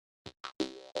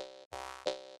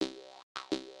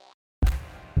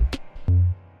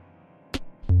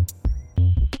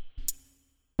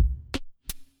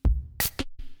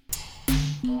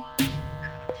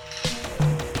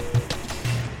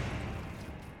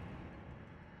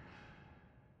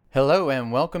Hello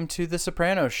and welcome to The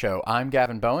Sopranos Show. I'm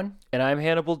Gavin Bowen. And I'm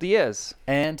Hannibal Diaz.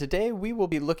 And today we will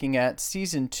be looking at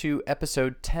Season 2,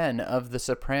 Episode 10 of The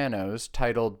Sopranos,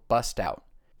 titled Bust Out.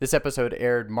 This episode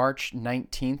aired March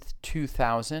 19th,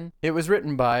 2000. It was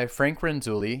written by Frank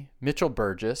Renzulli, Mitchell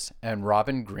Burgess, and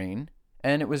Robin Green,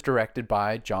 and it was directed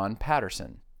by John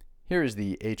Patterson. Here is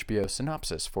the HBO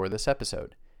synopsis for this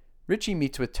episode. Richie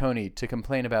meets with Tony to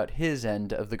complain about his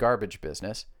end of the garbage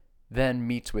business, then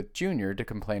meets with Junior to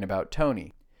complain about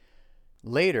Tony.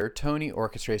 Later, Tony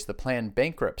orchestrates the planned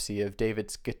bankruptcy of David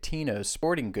Scatino's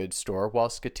sporting goods store while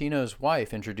Scatino's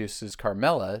wife introduces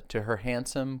Carmela to her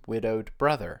handsome, widowed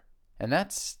brother. And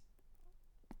that's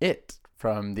it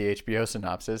from the HBO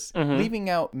synopsis, leaving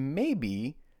out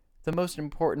maybe the most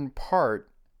important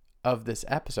part of this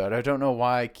episode. I don't know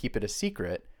why I keep it a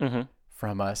secret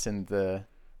from us in the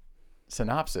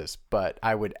synopsis, but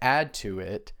I would add to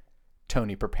it,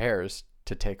 Tony prepares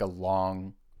to take a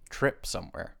long trip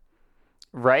somewhere.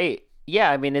 Right.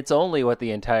 Yeah, I mean, it's only what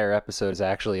the entire episode is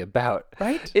actually about.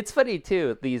 Right? It's funny,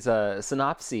 too, these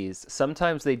synopses,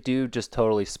 sometimes they do just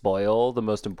totally spoil the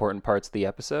most important parts of the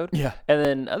episode. Yeah. And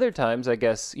then other times, I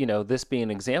guess, you know, this being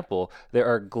an example, there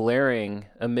are glaring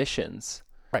omissions.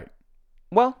 Right.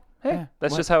 Well, hey,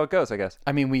 that's just how it goes, I guess.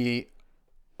 I mean, we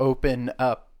open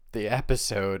up the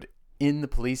episode in the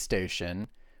police station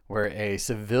where a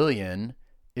civilian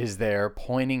is there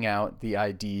pointing out the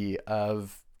ID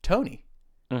of Tony.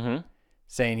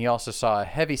 Saying he also saw a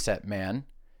heavyset man,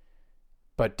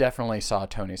 but definitely saw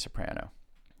Tony Soprano.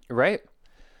 Right.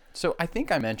 So I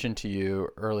think I mentioned to you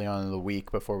early on in the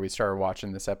week before we started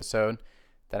watching this episode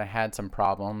that I had some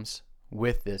problems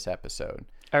with this episode.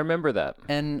 I remember that.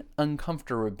 And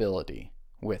uncomfortability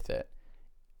with it.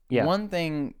 Yeah. One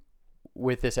thing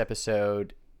with this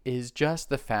episode is just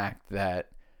the fact that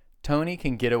Tony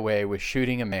can get away with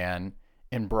shooting a man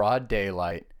in broad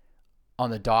daylight on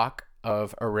the dock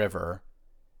of a river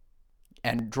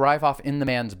and drive off in the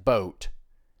man's boat,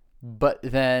 but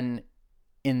then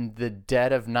in the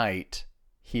dead of night,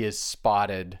 he is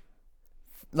spotted,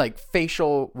 like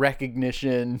facial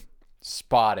recognition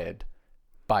spotted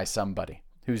by somebody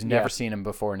who's never seen him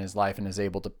before in his life and is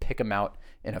able to pick him out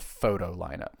in a photo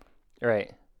lineup.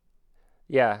 Right.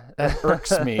 Yeah. That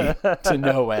irks me to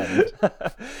no end.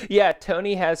 Yeah,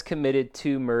 Tony has committed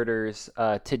 2 murders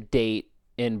to date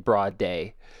in broad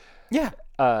day. Yeah.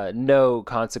 No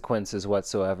consequences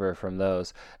whatsoever from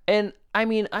those. And I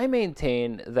mean, I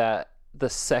maintain that the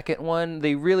second one,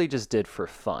 they really just did for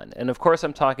fun. And of course,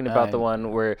 I'm talking about the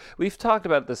one where we've talked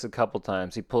about this a couple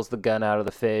times. He pulls the gun out of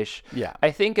the fish. Yeah.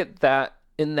 I think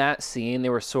in that scene, they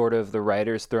were sort of the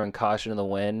writers throwing caution in the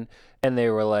wind. And they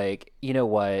were like, you know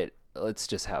what? Let's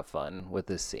just have fun with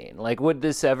this scene. Like, would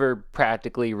this ever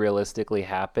practically, realistically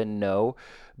happen? No.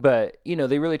 But, you know,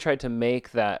 they really tried to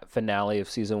make that finale of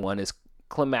season 1 as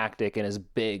climactic and as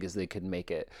big as they could make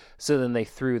it. So then they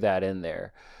threw that in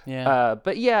there. Yeah.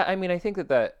 But yeah, I mean, I think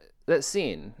that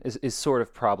scene is sort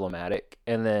of problematic.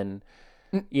 And then,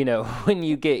 you know, when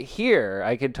you get here,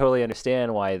 I could totally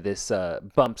understand why this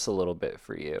bumps a little bit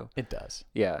for you. It does.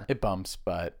 Yeah. It bumps,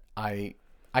 but I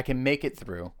can make it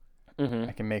through.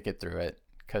 I can make it through it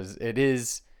because it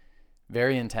is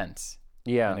very intense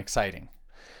and exciting.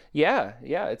 Yeah,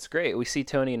 it's great. We see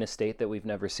Tony in a state that we've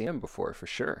never seen him before, for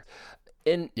sure.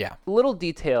 And little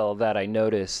detail that I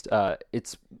noticed,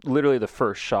 it's literally the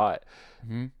first shot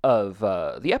of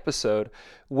the episode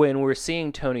when we're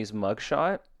seeing Tony's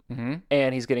mugshot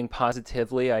and he's getting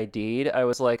positively ID'd. I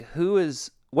was like,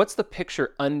 what's the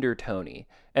picture under Tony?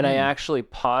 And I actually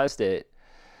paused it.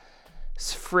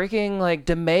 It's freaking like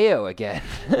DeMeo again.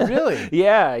 Really?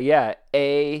 Yeah.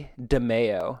 A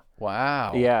DeMeo.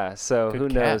 Wow. Yeah, so Good who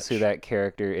knows catch. who that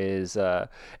character is.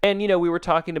 And, you know, we were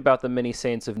talking about the Many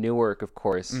Saints of Newark, of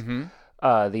course.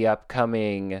 The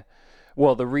upcoming,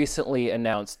 the recently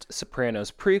announced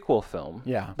Sopranos prequel film.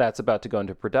 Yeah. That's about to go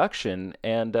into production.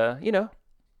 And, you know,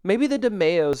 maybe the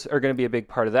DeMeos are going to be a big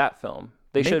part of that film.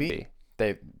 They should be.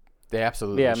 They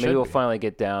absolutely should. Yeah, maybe we'll finally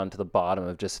get down to the bottom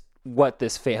of just what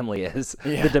this family is,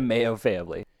 the DeMeo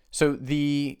family. So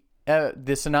the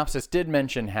synopsis did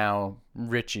mention how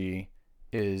Richie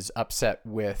is upset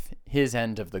with his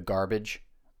end of the garbage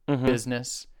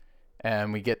business,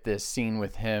 and we get this scene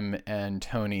with him and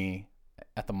Tony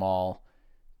at the mall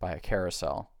by a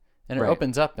carousel, and it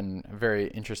opens up in a very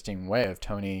interesting way of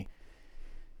Tony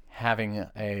having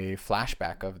a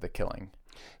flashback of the killing.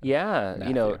 Yeah, Matthew.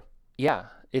 You know,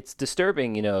 it's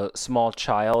disturbing, you know, small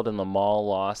child in the mall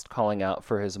lost calling out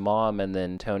for his mom, and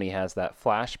then Tony has that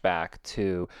flashback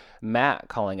to Matt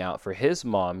calling out for his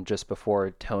mom just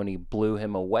before Tony blew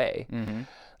him away.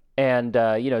 And,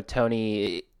 you know,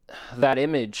 Tony that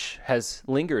image has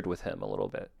lingered with him a little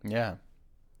bit. Yeah.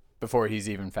 Before he's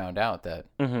even found out that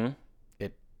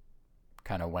it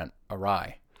kind of went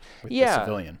awry with the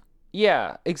civilian.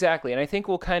 Yeah, exactly. And I think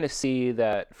we'll kind of see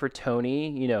that for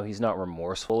Tony, he's not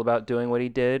remorseful about doing what he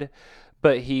did,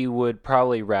 but he would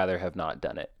probably rather have not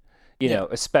done it,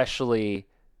 especially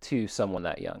to someone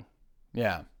that young.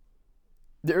 Yeah.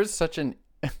 There's such a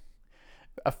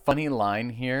funny line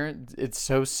here. It's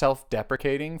so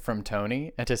self-deprecating from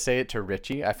Tony, and to say it to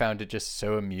Richie, I found it just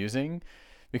so amusing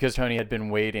because Tony had been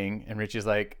waiting, and Richie's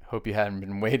like, hope you hadn't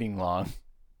been waiting long.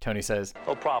 Tony says,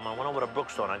 no problem. I went over to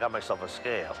Brookstone. I got myself a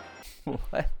scale.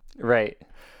 What? Right.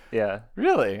 Yeah.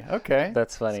 Really? Okay.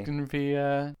 That's funny. It's going to be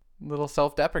a little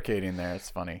self-deprecating there. It's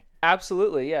funny.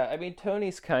 Absolutely, yeah. I mean,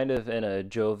 Tony's kind of in a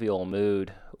jovial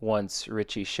mood once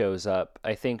Richie shows up.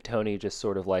 I think Tony just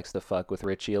sort of likes to fuck with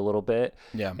Richie a little bit.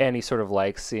 Yeah. And he sort of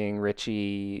likes seeing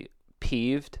Richie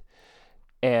peeved.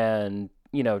 And,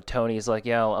 Tony's like,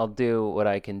 yeah, I'll do what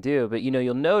I can do. But,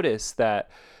 you'll notice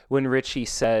that when Richie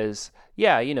says,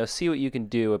 yeah, see what you can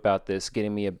do about this,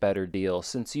 getting me a better deal,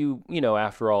 since you,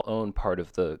 after all, own part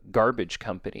of the garbage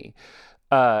company.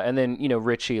 And then,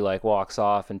 Richie walks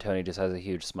off and Tony just has a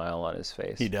huge smile on his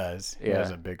face. He does. He Yeah.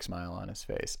 has a big smile on his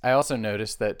face. I also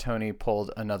noticed that Tony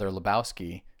pulled another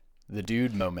Lebowski, the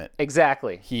dude moment.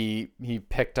 Exactly. He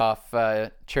picked off,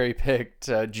 cherry-picked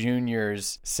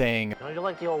Junior's saying, You're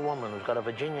like the old woman who's got a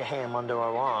Virginia ham under her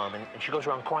arm, and she goes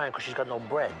around crying because she's got no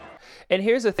bread. And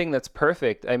here's the thing that's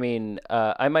perfect. I mean,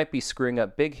 I might be screwing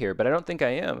up big here, but I don't think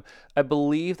I am. I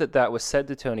believe that was said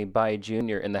to Tony by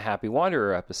Junior in the Happy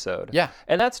Wanderer episode. Yeah.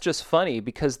 And that's just funny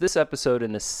because this episode,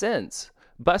 in a sense,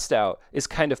 Bust Out is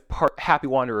kind of part Happy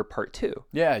Wanderer Part 2.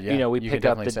 Yeah. We You pick could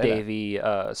up the definitely say Davy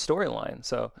storyline.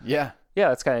 So Yeah.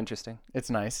 that's kind of interesting.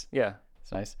 It's nice. Yeah.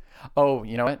 It's nice. Oh,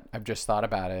 you know what? I've just thought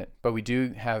about it. But we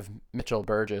do have Mitchell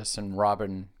Burgess and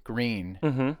Robin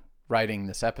Green writing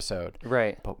this episode.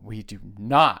 Right. But we do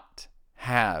not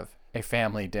have a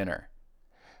family dinner.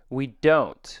 We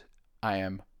don't. I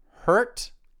am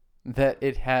hurt that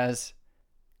it has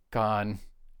gone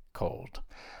cold.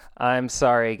 I'm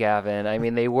sorry, Gavin. I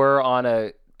mean, they were on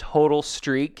a total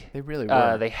streak. They really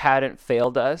were. They hadn't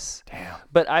failed us. Damn.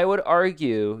 But I would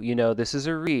argue, this is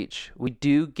a reach. We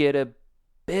do get a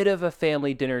bit of a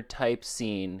family dinner type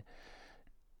scene.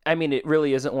 I mean, it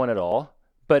really isn't one at all.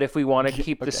 But if we want to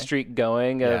keep the streak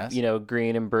going of, Yes.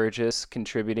 Green and Burgess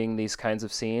contributing these kinds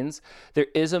of scenes, there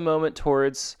is a moment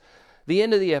towards the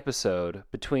end of the episode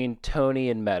between Tony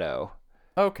and Meadow.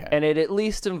 Okay. And it at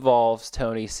least involves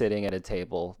Tony sitting at a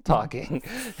table talking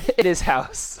in his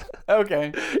house.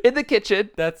 Okay. In the kitchen.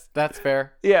 That's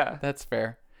fair. Yeah. That's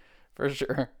fair. For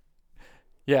sure.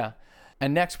 Yeah.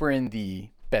 And next we're in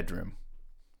the bedroom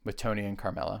with Tony and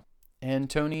Carmela. And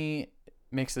Tony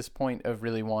makes this point of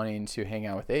really wanting to hang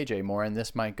out with AJ more, and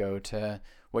this might go to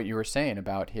what you were saying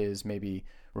about his maybe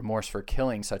remorse for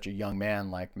killing such a young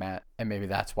man like Matt, and maybe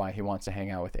that's why he wants to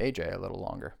hang out with AJ a little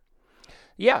longer.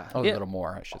 Yeah. A little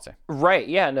more, I should say. Right.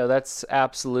 Yeah, no, that's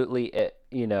absolutely it.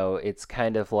 It's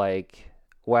kind of like,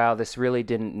 wow, this really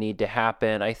didn't need to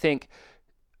happen. I think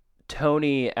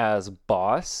Tony as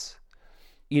boss,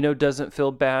 doesn't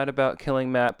feel bad about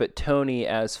killing Matt, but Tony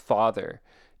as father,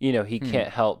 he can't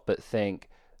help but think,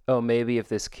 oh, maybe if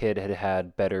this kid had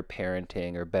had better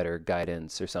parenting or better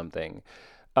guidance or something,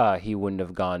 he wouldn't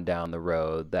have gone down the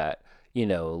road that,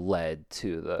 led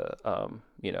to the,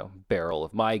 barrel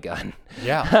of my gun.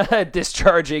 Yeah.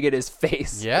 Discharging in his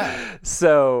face. Yeah.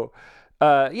 So,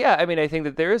 I mean, I think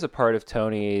that there is a part of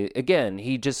Tony, again,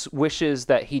 he just wishes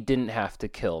that he didn't have to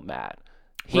kill Matt.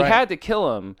 He had to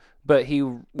kill him, but he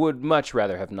would much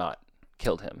rather have not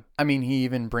killed him. I mean, he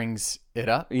even brings it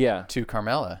up to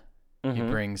Carmela. Mm-hmm. He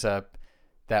brings up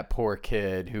that poor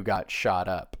kid who got shot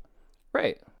up.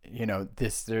 Right.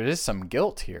 There is some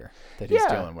guilt here that he's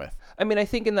dealing with. I mean, I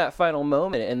think in that final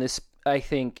moment, and this, I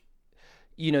think,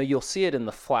 you'll see it in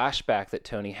the flashback that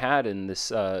Tony had in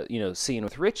this, scene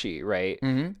with Richie, right?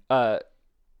 Mm-hmm.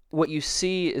 What you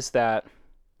see is that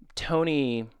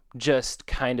Tony just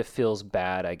kind of feels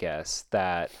bad, I guess,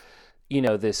 that,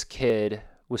 this kid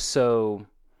was so,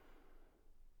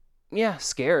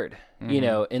 scared,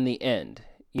 in the end.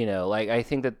 I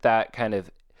think that kind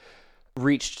of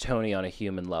reached Tony on a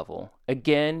human level.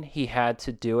 Again, he had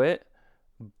to do it,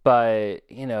 but,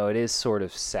 it is sort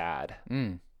of sad.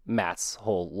 Matt's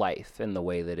whole life and the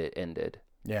way that it ended.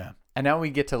 Yeah. And now we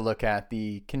get to look at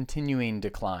the continuing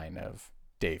decline of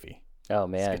Davy. Oh,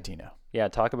 man. Scatino. Yeah,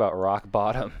 talk about rock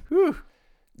bottom. Whew.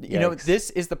 This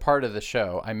is the part of the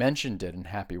show. I mentioned it in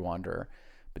Happy Wanderer,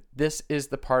 but this is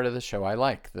the part of the show I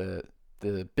like, the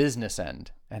business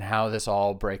end, and how this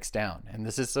all breaks down. And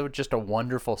this is just a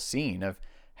wonderful scene of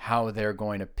how they're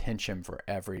going to pinch him for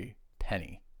every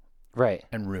penny. Right.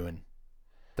 And ruin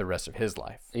the rest of his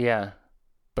life. Yeah.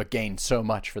 But gain so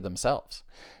much for themselves.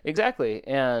 Exactly.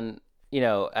 And,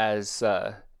 as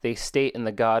they state in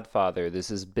The Godfather, this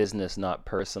is business, not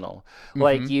personal. Mm-hmm.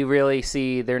 Like, you really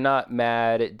see they're not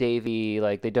mad at Davey.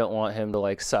 Like, they don't want him to,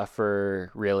 like,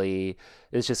 suffer, really.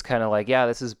 It's just kind of like, yeah,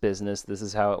 this is business. This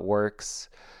is how it works.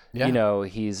 Yeah.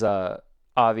 He's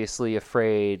obviously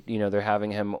afraid, they're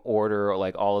having him order,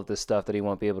 like, all of this stuff that he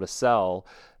won't be able to sell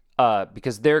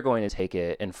because they're going to take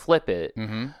it and flip it.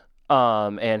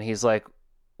 Mm-hmm. And he's like,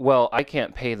 well, I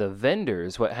can't pay the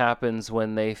vendors. What happens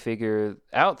when they figure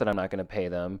out that I'm not going to pay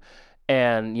them?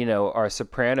 And, our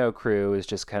Soprano crew is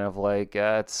just kind of like,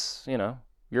 it's,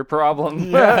 your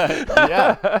problem.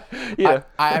 Yeah. Yeah.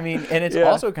 I mean, and it's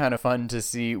also kind of fun to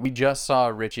see. We just saw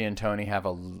Richie and Tony have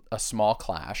a small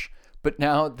clash, but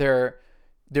now they're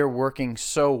working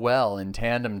so well in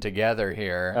tandem together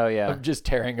here. Oh, yeah. Of just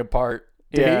tearing apart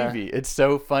Davey. It's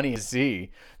so funny to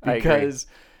see because...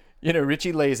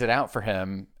 Richie lays it out for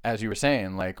him, as you were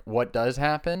saying, like, what does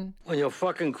happen? When your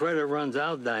fucking credit runs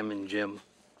out, Diamond Jim.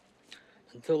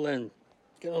 Until then,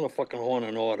 get on the fucking horn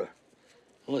and order.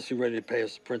 Unless you're ready to pay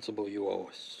us the principal you owe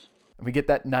us. We get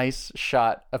that nice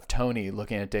shot of Tony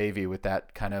looking at Davey with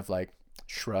that kind of, like,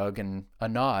 shrug and a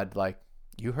nod, like,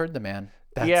 you heard the man.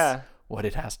 That's what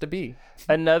it has to be.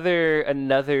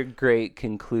 Another great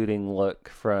concluding look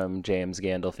from James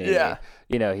Gandolfini.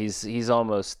 Yeah. He's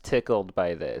almost tickled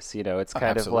by this. It's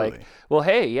kind of like, well,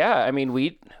 hey, I mean,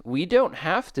 we don't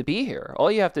have to be here.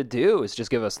 All you have to do is just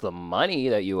give us the money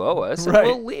that you owe us and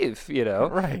we'll leave,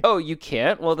 Right. Oh, you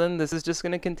can't? Well, then this is just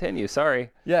going to continue.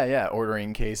 Sorry. Yeah.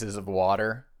 Ordering cases of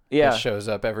water. Yeah. That shows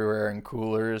up everywhere in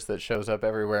coolers, that shows up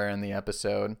everywhere in the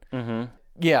episode. Mm-hmm.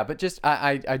 Yeah, but just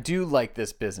I do like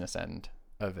this business end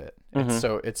of it.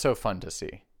 Mm-hmm. It's so fun to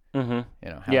see.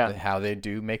 Mm-hmm. How they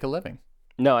do make a living.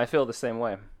 No, I feel the same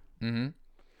way. Mm-hmm.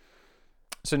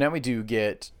 So now we do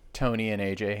get Tony and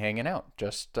AJ hanging out,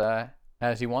 just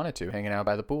as he wanted to, hanging out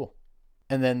by the pool.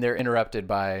 And then they're interrupted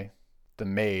by the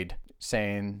maid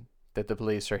saying that the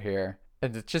police are here.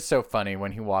 And it's just so funny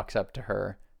when he walks up to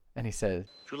her and he says,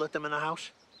 "Did you let them in the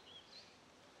house?"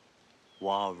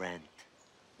 Warrant.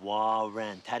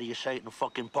 Warrant. How do you say it in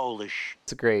fucking Polish?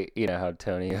 It's great, how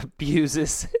Tony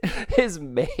abuses his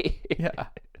maid. Yeah.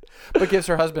 But gives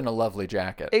her husband a lovely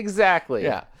jacket. Exactly.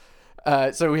 Yeah.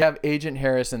 So we have Agent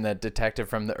Harris and the detective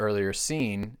from the earlier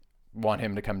scene want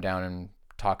him to come down and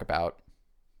talk about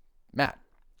Matt.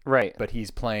 Right. But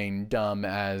he's playing dumb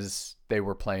as they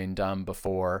were playing dumb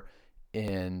before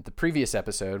in the previous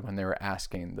episode when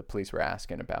the police were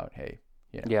asking about, hey,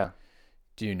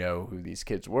 do you know who these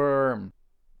kids were?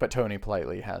 But Tony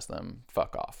politely has them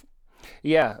fuck off.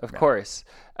 Yeah, of course.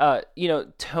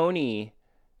 Tony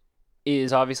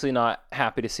is obviously not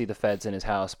happy to see the feds in his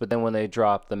house, but then when they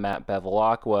drop the Matt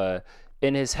Bevilacqua,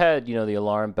 in his head, the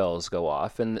alarm bells go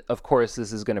off. And of course,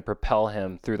 this is going to propel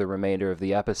him through the remainder of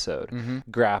the episode,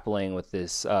 grappling with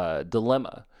this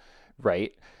dilemma,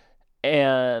 right?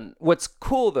 And what's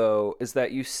cool, though, is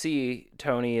that you see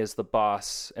Tony as the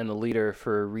boss and the leader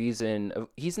for a reason.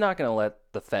 He's not going to let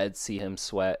the feds see him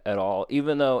sweat at all,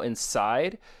 even though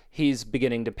inside he's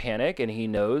beginning to panic and he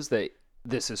knows that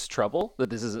this is trouble,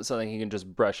 that this isn't something he can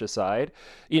just brush aside.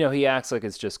 He acts like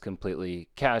it's just completely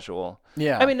casual.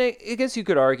 Yeah. I mean, I guess you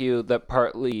could argue that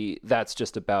partly that's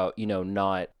just about,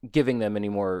 not giving them any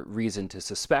more reason to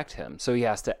suspect him. So he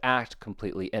has to act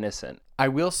completely innocent. I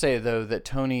will say, though, that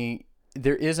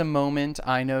there is a moment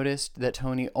I noticed that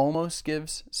Tony almost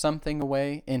gives something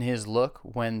away in his look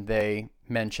when they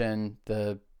mention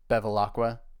the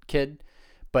Bevilacqua kid,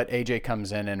 but AJ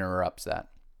comes in and interrupts that.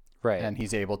 Right. And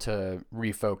he's able to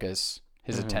refocus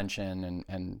his attention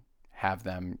and have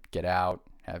them get out,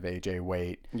 have AJ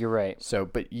wait. You're right. So,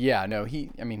 but yeah, no, he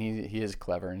is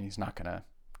clever and he's not going to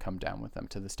come down with them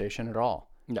to the station at all.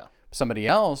 No. Somebody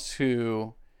else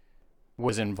who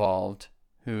was involved,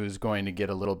 who's going to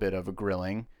get a little bit of a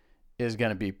grilling, is going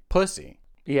to be Pussy.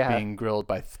 Yeah. Being grilled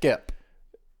by Skip.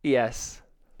 Yes.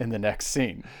 In the next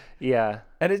scene. Yeah.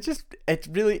 And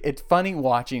it's funny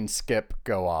watching Skip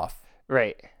go off.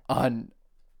 Right. On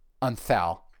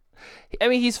Thal. I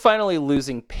mean, he's finally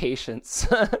losing patience.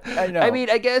 I know. I mean,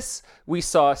 I guess we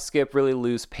saw Skip really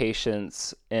lose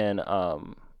patience in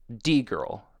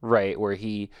D-Girl, right? Where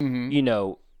he,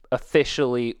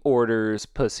 officially orders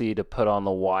Pussy to put on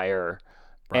the wire.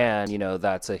 Right. And,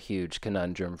 that's a huge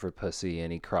conundrum for Pussy,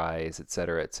 and he cries, et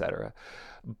cetera, et cetera.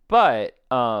 But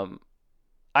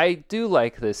I do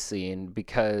like this scene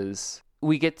because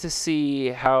we get to see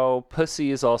how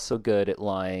Pussy is also good at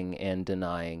lying and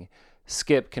denying.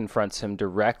 Skip confronts him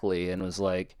directly and was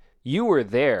like, you were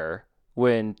there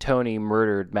when Tony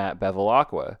murdered Matt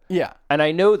Bevilacqua. Yeah. And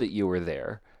I know that you were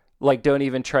there. Like, don't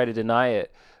even try to deny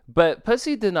it. But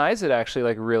Pussy denies it actually,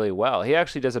 like, really well. He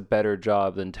actually does a better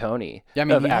job than Tony. Yeah, I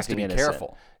mean, of he has to acting be innocent.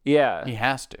 careful. Yeah. He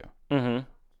has to. Mm-hmm.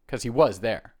 Because he was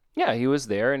there. Yeah, he was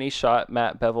there, and he shot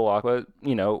Matt Bevilacqua,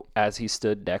 you know, as he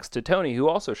stood next to Tony, who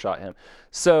also shot him.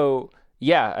 So,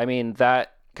 yeah, I mean,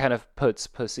 that kind of puts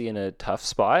Pussy in a tough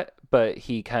spot, but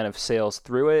he kind of sails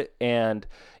through it. And,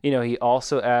 you know, he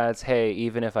also adds, hey,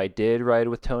 even if I did ride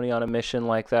with Tony on a mission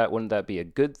like that, wouldn't that be a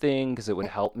good thing? Because it would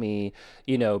help me,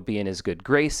 you know, be in his good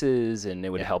graces, and it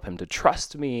would help him to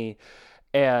trust me.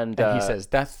 And he says,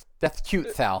 that's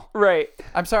cute, Thal. Right.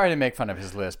 I'm sorry to make fun of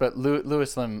his list, but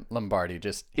Louis Lombardi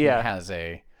just has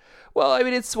a... Well, I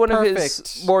mean, it's one of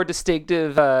his more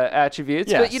distinctive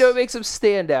attributes, but, you know, it makes him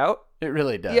stand out. It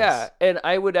really does. Yeah, and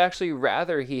I would actually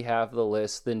rather he have the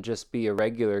list than just be a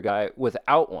regular guy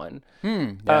without one.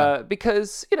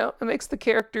 Because, you know, it makes the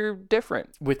character different.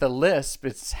 With a lisp,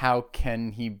 it's how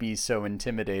can he be so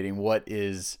intimidating? What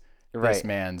is this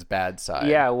man's bad side?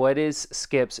 Yeah, what is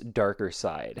Skip's darker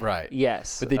side? Right.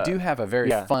 Yes. But they do have a very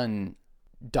fun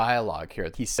dialogue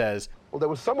here. He says, well, there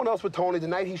was someone else with Tony the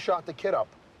night he shot the kid up.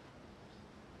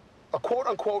 A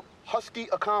quote-unquote husky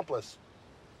accomplice.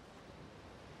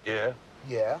 Yeah?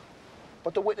 Yeah,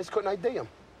 but the witness couldn't ID him.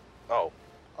 Oh.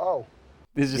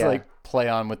 This is just like play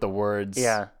on with the words.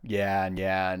 Yeah,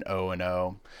 and oh and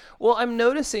oh. Well, I'm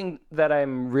noticing that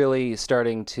I'm really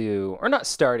starting to, or not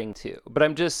starting to, but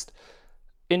I'm just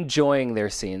enjoying their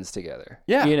scenes together.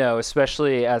 Yeah. You know,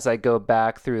 especially as I go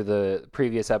back through the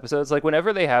previous episodes. Like,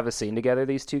 whenever they have a scene together,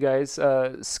 these two guys,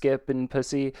 Skip and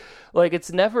Pussy, like,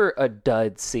 it's never a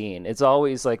dud scene. It's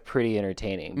always, like, pretty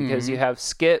entertaining. Because you have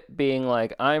Skip being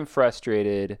like, I'm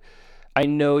frustrated. I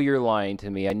know you're lying to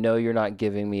me. I know you're not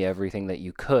giving me everything that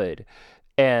you could.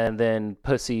 And then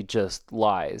Pussy just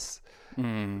lies.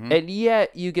 And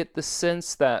yet you get the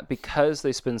sense that because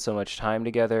they spend so much time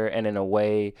together and in a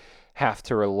way have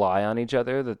to rely on each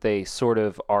other, that they sort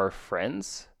of are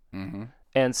friends.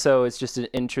 And so it's just an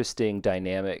interesting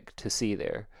dynamic to see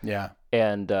there. Yeah.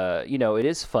 And, you know, it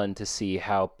is fun to see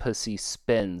how Pussy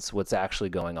spins what's actually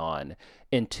going on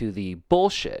into the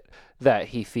bullshit that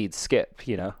he feeds Skip,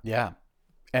 you know? Yeah.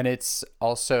 And it's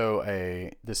also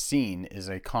the scene is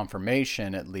a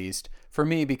confirmation, at least for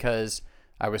me, because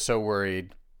I was so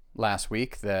worried last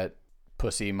week that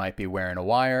Pussy might be wearing a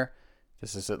wire.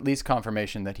 This is at least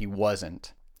confirmation that he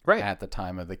wasn't at the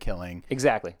time of the killing.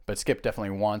 Exactly. But Skip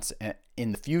definitely wants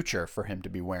in the future for him to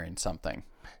be wearing something.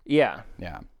 Yeah.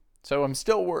 Yeah. So I'm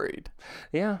still worried.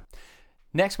 Yeah.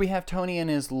 Next, we have Tony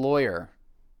and his lawyer.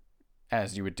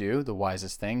 As you would do, the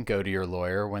wisest thing, go to your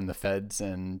lawyer when the feds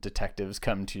and detectives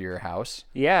come to your house.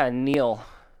 Yeah, Neil.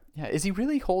 Yeah, is he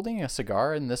really holding a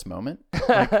cigar in this moment?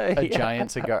 Like a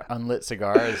giant cigar, unlit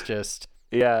cigar is just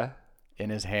in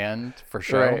his hand for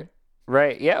sure.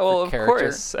 Right. Yeah, well, of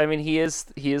course. I mean, he is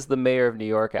the mayor of New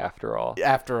York after all.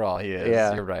 After all, he is.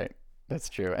 Yeah. You're right. That's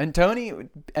true. And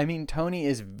Tony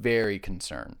is very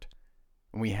concerned.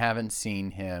 We haven't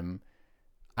seen him,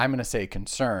 I'm going to say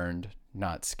concerned,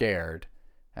 not scared,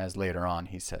 as later on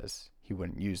he says he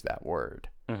wouldn't use that word.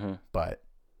 But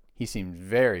he seemed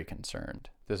very concerned.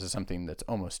 This is something that's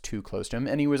almost too close to him,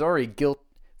 and he was already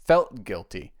felt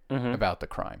guilty about the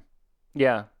crime.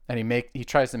 Yeah. And he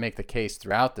tries to make the case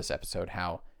throughout this episode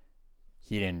how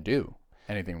he didn't do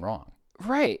anything wrong.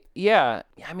 Right. Yeah.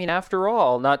 I mean, after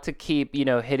all, not to keep, you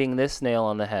know, hitting this nail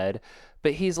on the head,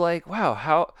 but he's like, wow,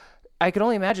 how I can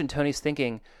only imagine Tony's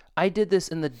thinking, I did this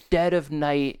in the dead of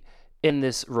night in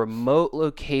this remote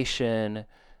location.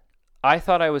 I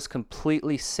thought I was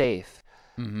completely safe.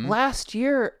 Last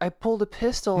year, I pulled a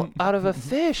pistol out of a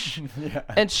fish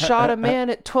and shot a man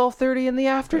at 12:30 in the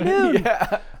afternoon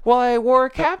while I wore a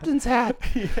captain's hat.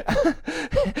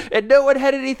 And no one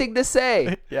had anything to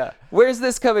say. Yeah. Where's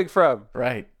this coming from?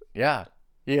 Right. Yeah.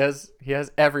 He has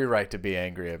every right to be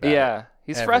angry about it. Yeah.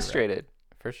 He's Every frustrated.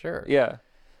 Right. For sure. Yeah.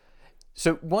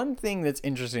 So one thing that's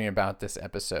interesting about this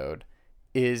episode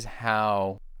is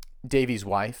how Davy's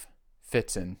wife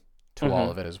fits in to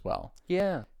all of it as well.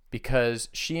 Yeah. Because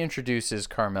she introduces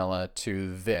Carmela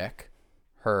to Vic,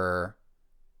 her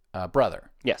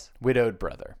brother. Yes. Widowed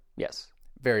brother. Yes.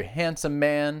 Very handsome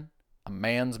man, a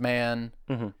man's man,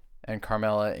 and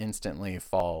Carmela instantly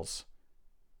falls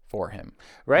for him.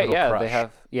 Right, yeah.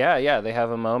 Crush. They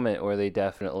have a moment where they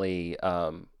definitely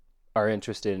are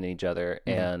interested in each other.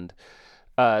 And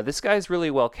this guy's really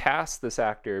well cast, this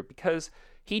actor, because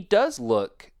he does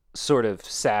look sort of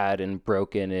sad and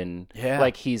broken and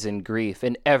like he's in grief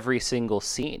in every single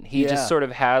scene. He just sort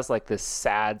of has like this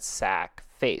sad sack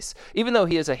face, even though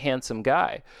he is a handsome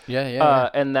guy.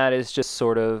 And that is just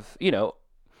sort of, you know,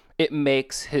 it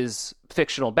makes his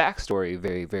fictional backstory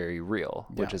very, very real,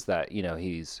 which is that, you know,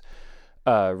 he's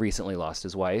recently lost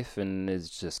his wife and is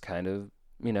just kind of,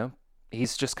 you know,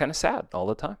 he's just kind of sad all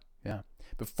the time. Yeah.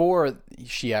 Before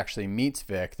she actually meets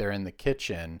Vic, they're in the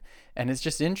kitchen, and it's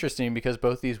just interesting because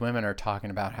both these women are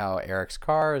talking about how Eric's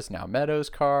car is now Meadows'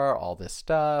 car, all this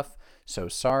stuff. So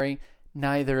sorry.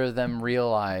 Neither of them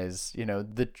realize, you know,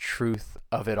 the truth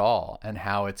of it all and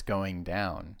how it's going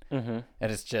down. And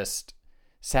it's just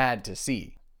sad to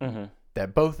see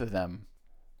that both of them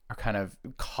are kind of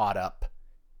caught up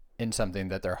in something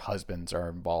that their husbands are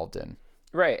involved in.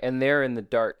 Right. And they're in the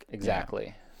dark. Exactly.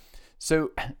 Yeah.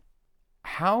 So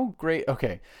how great.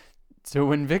 Okay. So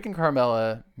when Vic and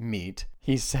Carmela meet,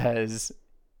 he says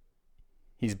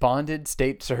he's bonded,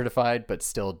 state certified, but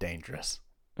still dangerous.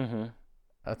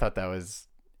 I thought that was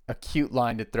a cute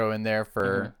line to throw in there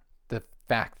for the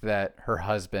fact that her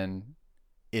husband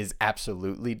is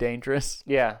absolutely dangerous.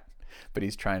 Yeah. But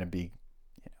he's trying to be,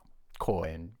 you know,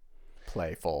 coy and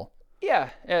playful. Yeah.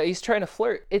 He's trying to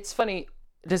flirt. It's funny.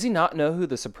 Does he not know who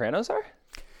the Sopranos are?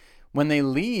 When they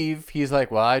leave, he's like,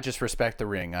 well, I just respect the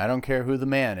ring. I don't care who the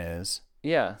man is.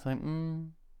 Yeah. It's like,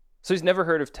 So he's never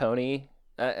heard of Tony?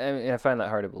 I mean, I find that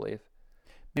hard to believe.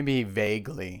 Maybe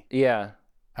vaguely. Yeah.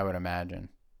 I would imagine.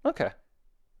 Okay.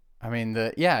 I mean,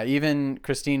 even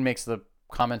Christine makes the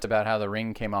comment about how the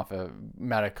ring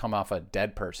might have come off a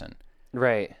dead person.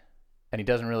 Right. And he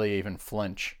doesn't really even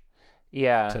flinch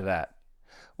to that.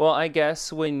 Well, I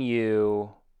guess when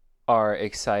you are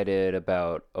excited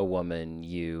about a woman,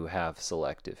 you have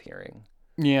selective hearing.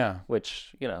 Yeah.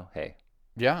 Which, you know, hey.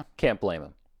 Yeah. Can't blame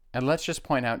him. And let's just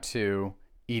point out, too,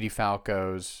 Edie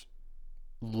Falco's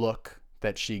look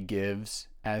that she gives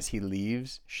as he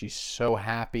leaves. She's so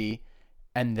happy.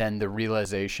 And then the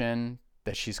realization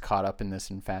that she's caught up in this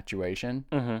infatuation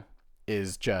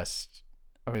is just,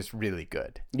 it was really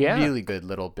good. Yeah. Really good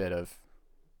little bit of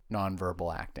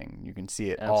nonverbal acting. You can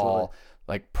see it all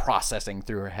like processing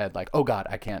through her head, like, oh God,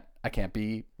 I can't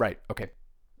be right. Okay.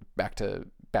 Back to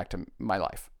my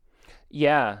life.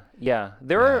 Yeah.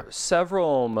 There are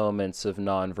several moments of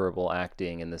nonverbal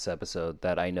acting in this episode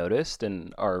that I noticed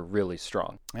and are really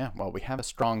strong. Yeah. Well, we have a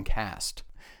strong cast.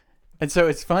 And so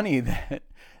it's funny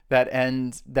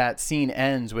that scene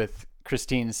ends with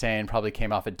Christine saying probably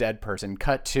came off a dead person.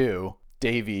 Cut to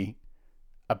Davey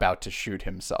about to shoot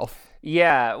himself.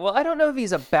 Yeah. Well, I don't know if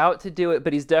he's about to do it,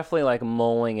 but he's definitely like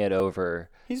mulling it over.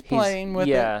 He's playing with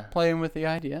it, playing with the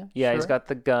idea. Yeah, sure. He's got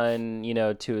the gun, you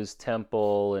know, to his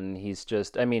temple, and he's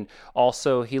just, I mean,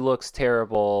 also he looks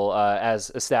terrible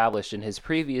as established in his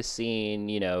previous scene.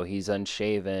 You know, he's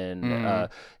unshaven,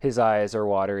 his eyes are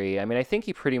watery. I mean, I think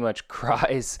he pretty much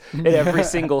cries in every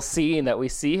single scene that we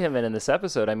see him in this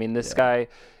episode. I mean, this guy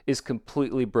is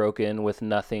completely broken with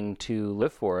nothing to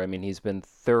live for. I mean, he's been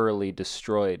thoroughly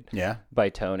destroyed by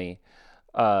Tony.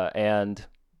 And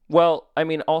well, I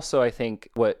mean, also I think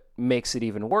what makes it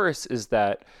even worse is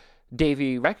that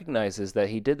Davey recognizes that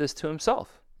he did this to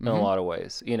himself in a lot of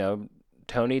ways. You know,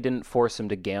 Tony didn't force him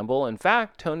to gamble. In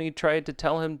fact, Tony tried to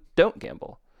tell him, don't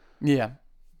gamble. Yeah,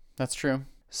 that's true.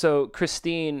 So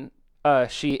Christine,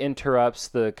 she interrupts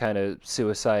the kind of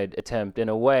suicide attempt in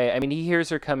a way. I mean, he hears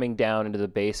her coming down into the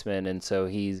basement, and so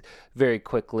he very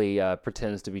quickly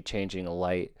pretends to be changing a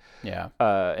light. Yeah.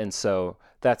 And so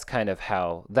that's kind of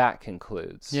how that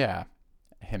concludes. Yeah.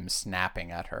 Him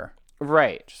snapping at her.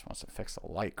 Right. Just wants to fix the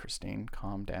light, Christine.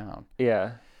 Calm down.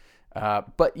 Yeah.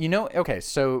 But, you know, okay,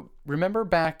 so remember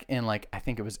back in, like, I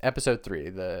think it was episode 3,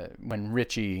 when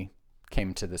Richie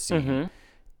came to the scene,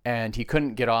 and he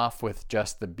couldn't get off with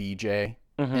just the BJ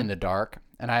in the dark.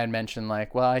 And I had mentioned,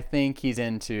 like, well, I think he's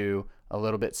into a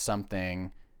little bit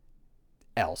something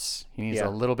else. He needs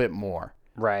a little bit more.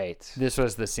 Right. This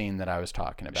was the scene that I was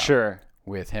talking about. Sure.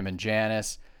 With him and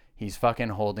Janice. He's fucking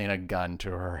holding a gun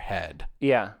to her head.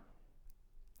 Yeah.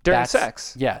 During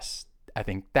sex. Yes. I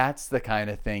think that's the kind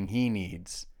of thing he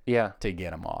needs to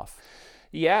get him off.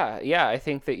 Yeah. I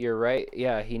think that you're right.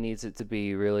 Yeah, he needs it to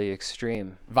be really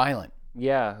extreme. Violent.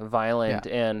 Yeah, violent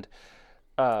and,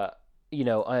 you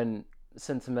know,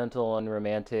 unsentimental,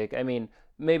 unromantic. I mean,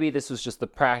 maybe this was just the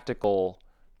practical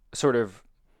sort of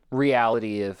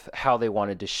reality of how they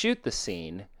wanted to shoot the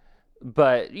scene.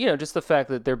 But, you know, just the fact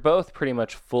that they're both pretty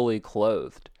much fully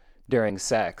clothed during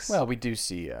sex. Well, we do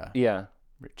see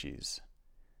Richie's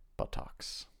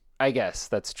buttocks. I guess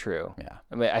that's true. Yeah.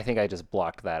 I mean, I think I just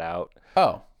blocked that out.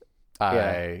 Oh,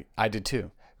 I did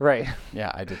too. Right.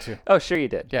 Yeah, I did too. Oh, sure you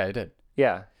did. Yeah, I did.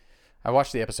 Yeah. I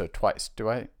watched the episode twice. Do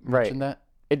I mention that?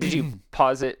 And did you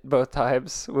pause it both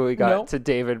times when we got to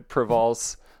David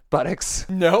Preval's buttocks?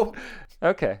 No.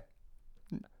 Okay.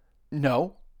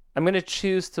 No. I'm going to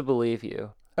choose to believe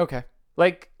you. Okay.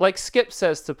 Like Skip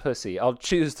says to Pussy, I'll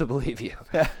choose to believe you.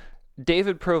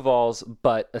 David Preval's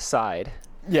butt aside.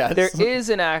 Yes. There is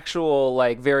an actual,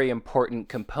 like, very important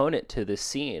component to this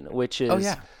scene, which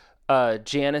is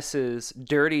Janice's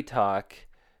dirty talk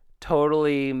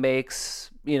totally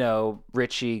makes,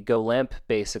 Richie go limp,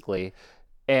 basically.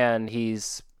 And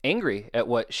he's angry at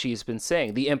what she's been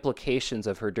saying, the implications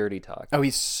of her dirty talk. Oh,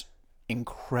 he's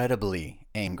incredibly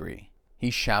angry.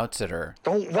 He shouts at her.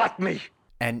 Don't whack me.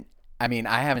 And, I mean,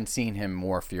 I haven't seen him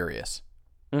more furious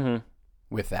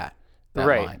with that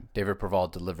line. David Preval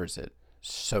delivers it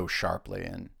so sharply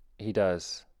and he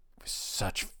does. With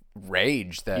such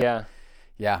rage that...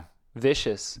 Yeah.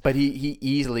 Vicious. But he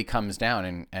easily comes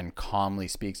down and calmly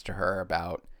speaks to her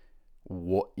about,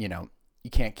 what you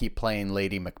can't keep playing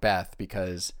Lady Macbeth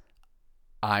because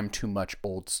I'm too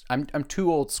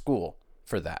old school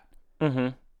for that. Mm-hmm.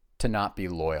 To not be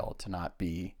loyal, to not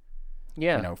be,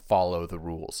 follow the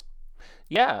rules.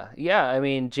 Yeah. I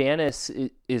mean, Janice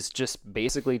is just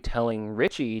basically telling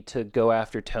Richie to go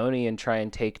after Tony and try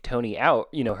and take Tony out,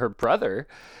 her brother,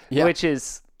 which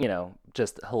is,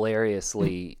 just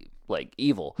hilariously like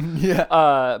evil.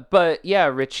 Yeah. But yeah,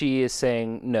 Richie is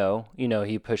saying no,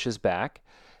 he pushes back.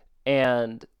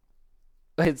 And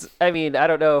I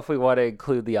don't know if we want to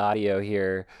include the audio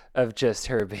here of just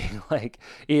her being like,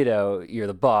 you're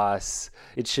the boss.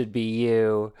 It should be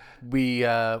you. We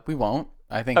won't.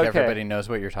 I think everybody knows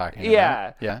what you're talking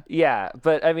about. Yeah.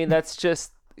 But I mean, that's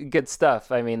just good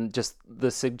stuff. I mean, just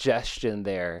the suggestion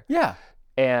there. Yeah.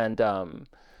 And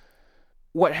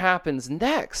what happens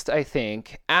next, I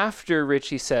think, after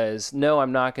Richie says, no,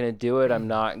 I'm not going to do it. I'm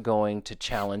not going to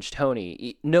challenge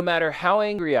Tony. No matter how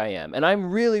angry I am, and I'm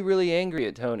really, really angry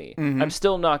at Tony, I'm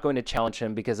still not going to challenge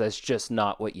him because that's just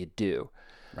not what you do.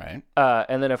 Right.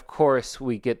 And then, of course,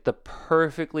 we get the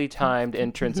perfectly timed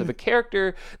entrance of a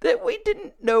character that we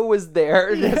didn't know was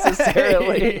there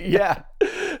necessarily. Yeah.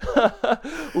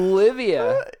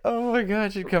 Livia. Oh my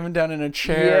God, she's coming down in a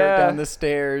chair down the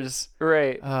stairs.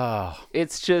 Right. Oh.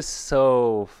 It's just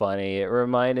so funny. It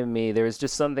reminded me, there was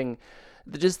just something,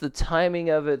 just the timing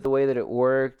of it, the way that it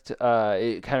worked,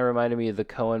 it kind of reminded me of the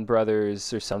Coen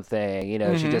brothers or something.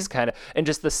 She just kind of, and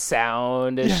just the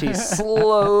sound as she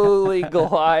slowly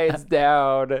glides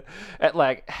down at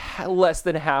like less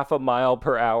than half a mile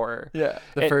per hour. Yeah.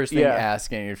 The first thing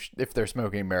asking if they're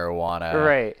smoking marijuana.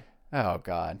 Right. Oh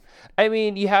God. I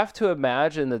mean, you have to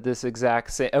imagine that this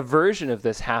a version of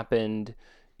this happened,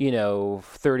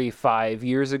 35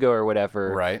 years ago or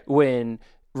whatever. Right. When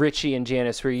Richie and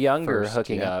Janice were younger,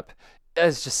 hooking up.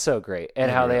 It's just so great. And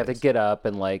how they have to get up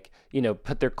and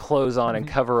put their clothes on and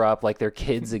cover up like they're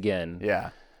kids again.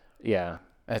 Yeah.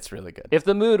 That's really good. If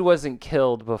the mood wasn't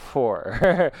killed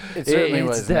before, it certainly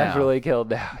was definitely killed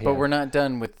now. But we're not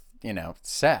done with,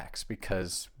 sex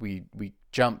because we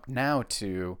jump now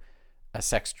to a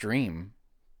sex dream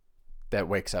that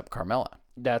wakes up Carmela.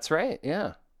 That's right.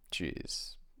 Yeah.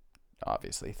 She's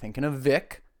obviously thinking of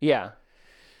Vic. Yeah.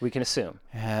 We can assume.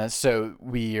 So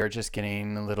we are just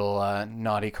getting a little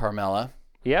naughty Carmela.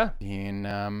 Yeah. Being,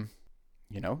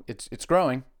 it's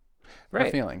growing. Right.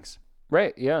 Her feelings.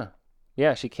 Right. Yeah.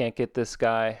 Yeah. She can't get this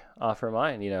guy off her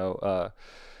mind.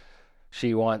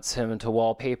 She wants him to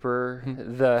wallpaper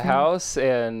the house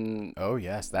and... Oh,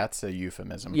 yes. That's a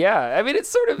euphemism. Yeah. I mean, it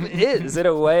sort of is in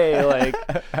a way. Like,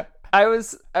 I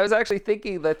was actually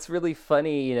thinking that's really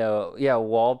funny,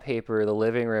 wallpaper the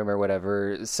living room or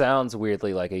whatever sounds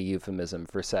weirdly like a euphemism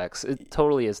for sex. It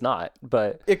totally is not,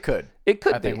 but... It could.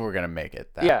 I think we're going to make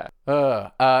it that.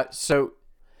 Yeah. So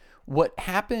what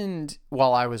happened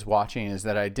while I was watching is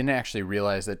that I didn't actually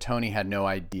realize that Tony had no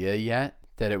idea yet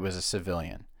that it was a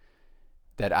civilian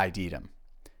that ID'd him.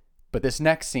 But this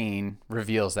next scene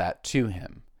reveals that to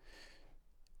him.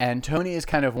 And Tony is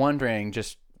kind of wondering,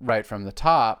 just right from the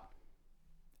top,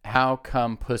 how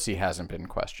come Pussy hasn't been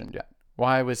questioned yet?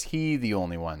 Why was he the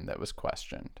only one that was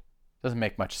questioned? Doesn't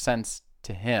make much sense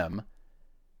to him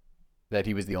that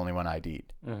he was the only one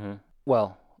ID'd. Mm-hmm.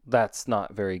 Well, that's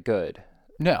not very good.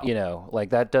 No.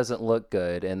 That doesn't look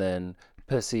good. And then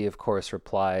Pussy, of course,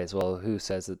 replies, well, who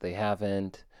says that they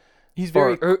haven't?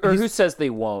 Or who says they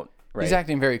won't, right? He's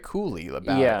acting very coolly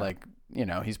about it.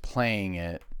 He's playing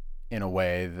it in a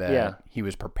way that he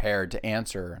was prepared to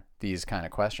answer these kind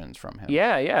of questions from him.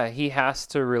 Yeah. He has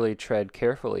to really tread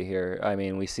carefully here. I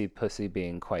mean, we see Pussy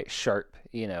being quite sharp,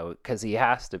 because he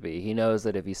has to be. He knows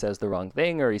that if he says the wrong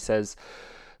thing or he says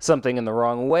something in the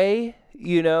wrong way,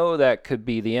 that could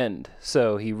be the end.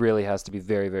 So he really has to be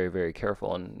very, very, very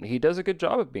careful. And he does a good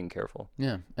job of being careful.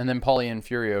 Yeah. And then Paulie and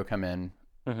Furio come in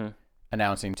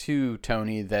announcing to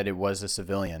Tony that it was a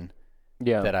civilian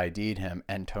that ID'd him.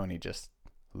 And Tony just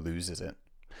loses it.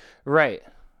 Right.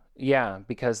 Yeah,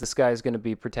 because this guy's going to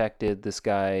be protected. This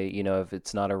guy, if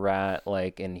it's not a rat,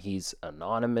 and he's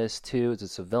anonymous too, it's a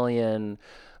civilian.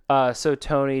 So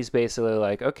Tony's basically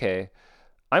like, okay,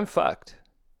 I'm fucked.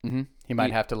 Mm-hmm. He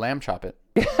might have to lamb chop it.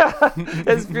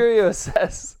 As Furio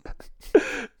says.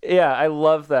 Yeah, I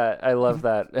love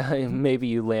that. Maybe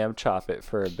you lamb chop it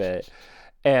for a bit.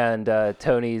 And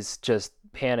Tony's just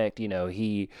panicked.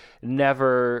 He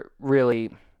never really...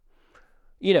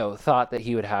 thought that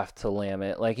he would have to lamb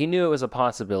it. He knew it was a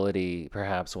possibility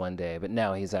perhaps one day, but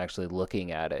now he's actually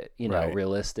looking at it, right.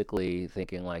 Realistically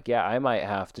thinking I might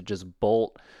have to just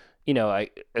bolt,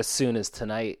 as soon as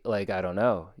tonight, I don't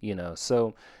know,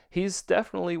 so he's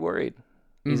definitely worried.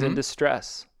 He's in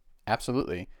distress.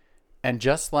 Absolutely. And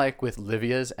just like with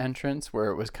Livia's entrance, where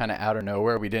it was kind of out of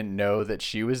nowhere, we didn't know that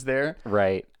she was there.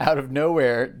 Right. Out of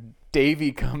nowhere,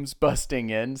 Davey comes busting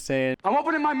in saying, I'm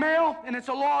opening my mail and it's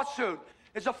a lawsuit.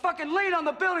 It's a fucking lien on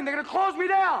the building. They're going to close me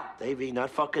down. Davey, not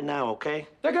fucking now, okay?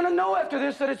 They're going to know after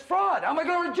this that it's fraud. How am I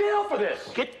going to jail for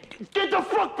this? Get the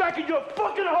fuck back in your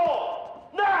fucking hole!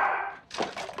 Now!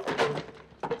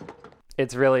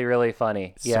 It's really, really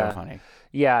funny. So funny.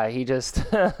 Yeah, he just,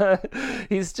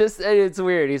 it's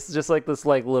weird. He's just like this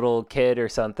little kid or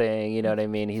something, you know what I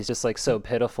mean? He's just so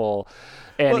pitiful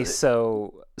and he's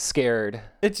so scared.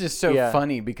 It's just so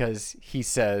funny because he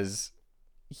says...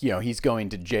 he's going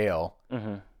to jail,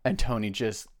 and Tony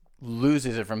just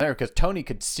loses it from there because Tony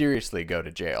could seriously go to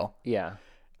jail. Yeah.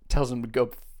 Tells him to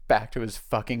go back to his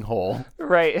fucking hole.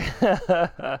 Right.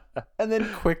 And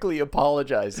then quickly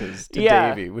apologizes to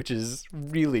Davey, which is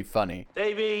really funny.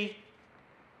 Davey,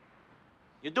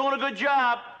 you're doing a good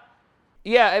job.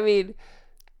 Yeah, I mean,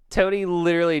 Tony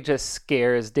literally just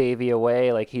scares Davey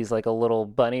away he's like a little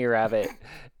bunny rabbit.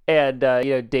 And,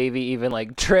 Davey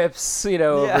even trips,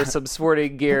 over some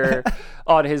sporting gear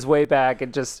on his way back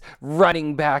and just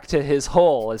running back to his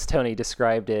hole, as Tony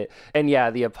described it. And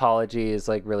the apology is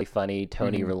really funny.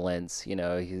 Tony relents,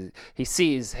 he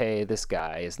sees, hey, this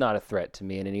guy is not a threat to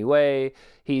me in any way.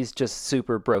 He's just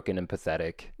super broken and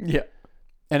pathetic. Yeah.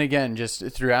 And again, just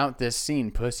throughout this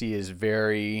scene, Pussy is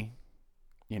very,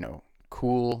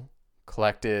 cool,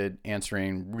 collected,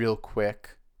 answering real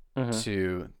quick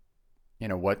to...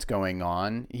 what's going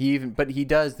on.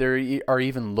 There are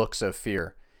even looks of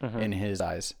fear in his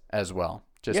eyes as well,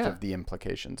 just of the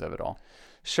implications of it all.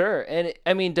 Sure. And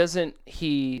I mean, doesn't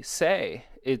he say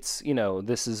it's,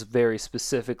 this is very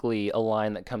specifically a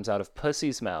line that comes out of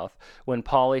Pussy's mouth when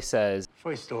Paulie says,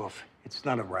 First off, it's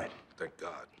not a rat. Thank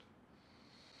God.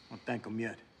 Won't thank him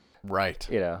yet. Right.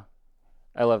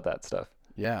 I love that stuff.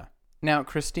 Yeah. Now,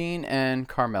 Christine and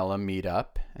Carmela meet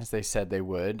up, as they said they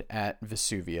would, at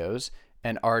Vesuvio's.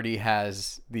 And Artie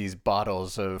has these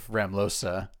bottles of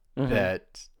Ramlosa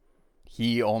that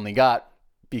he only got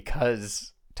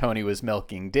because Tony was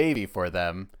milking Davey for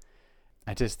them.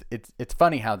 It's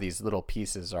funny how these little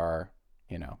pieces are,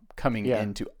 coming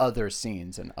into other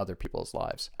scenes and other people's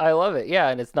lives. I love it. Yeah.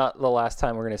 And it's not the last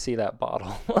time we're going to see that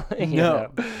bottle.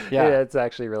 No. Yeah. It's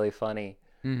actually really funny.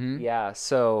 Mm-hmm. Yeah.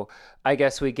 So I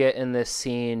guess we get in this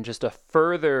scene just a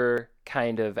further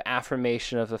kind of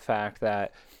affirmation of the fact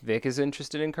that Vic is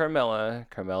interested in Carmela.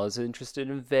 Carmela's interested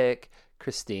in Vic.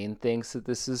 Christine thinks that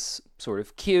this is sort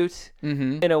of cute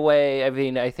in a way. I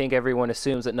mean, I think everyone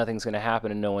assumes that nothing's going to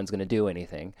happen and no one's going to do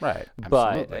anything. Right.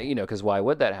 But, because why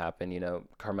would that happen?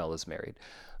 Carmela's married.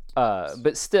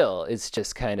 But still, it's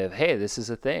just kind of, hey, this is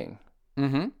a thing.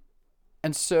 Mm-hmm.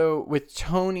 And so with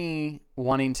Tony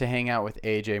wanting to hang out with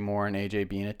AJ more and AJ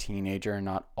being a teenager and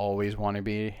not always want to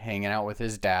be hanging out with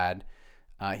his dad,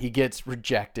 he gets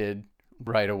rejected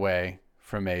right away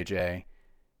from AJ.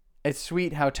 It's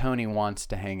sweet how Tony wants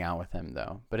to hang out with him,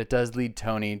 though. But it does lead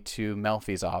Tony to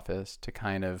Melfi's office to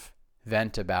kind of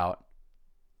vent about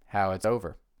how it's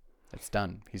over. It's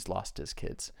done. He's lost his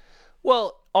kids.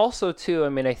 Well, also, too, I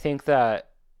mean, I think that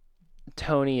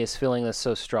Tony is feeling this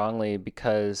so strongly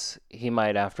because he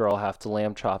might, after all, have to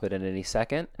lamb chop it in any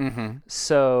second. Mm-hmm.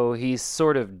 So he's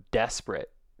sort of desperate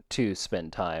to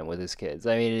spend time with his kids.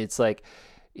 I mean, it's like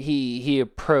he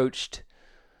approached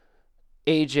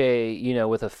AJ,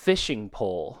 with a fishing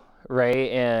pole,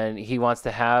 right? And he wants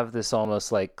to have this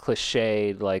almost like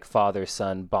cliched, like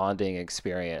father-son bonding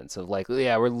experience of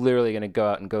we're literally going to go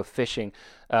out and go fishing.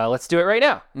 Let's do it right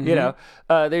now.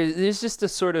 Mm-hmm. There's just a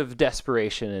sort of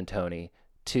desperation in Tony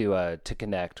to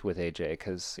connect with AJ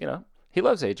because, he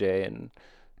loves AJ and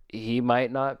he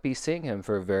might not be seeing him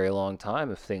for a very long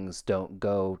time if things don't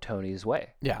go Tony's way.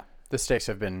 Yeah. The stakes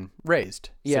have been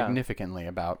raised significantly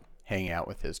about hanging out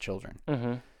with his children.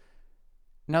 Mm-hmm.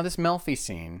 Now, this Melfi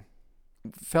scene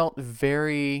felt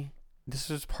very... This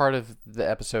was part of the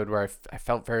episode where I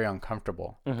felt very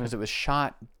uncomfortable because it was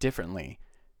shot differently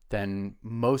than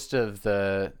most of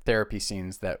the therapy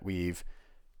scenes that we've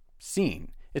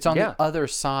seen. It's on the other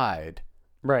side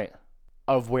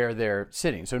of where they're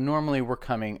sitting. So normally we're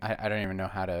coming... I don't even know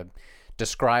how to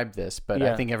describe this, but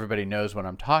I think everybody knows what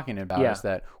I'm talking about, is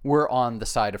that we're on the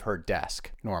side of her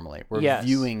desk normally. We're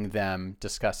viewing them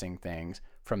discussing things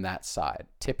from that side,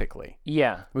 typically.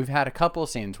 Yeah. We've had a couple of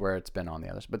scenes where it's been on the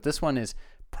other side, but this one is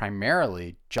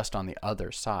primarily just on the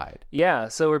other side. Yeah,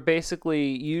 so we're basically,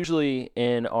 usually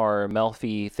in our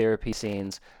Melfi therapy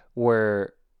scenes, we're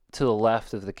to the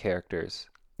left of the characters.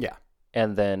 Yeah.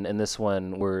 And then in this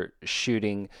one, we're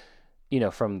shooting,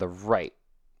 from the right.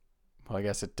 Well, I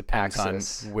guess it depends on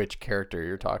which character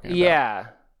you're talking about. Yeah.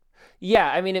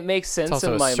 Yeah, I mean, it makes sense. It's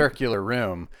also a circular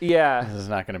room. Yeah. This is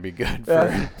not going to be good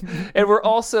for... And we're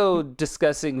also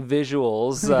discussing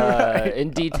visuals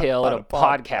in detail in a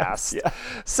podcast. Yeah.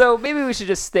 So maybe we should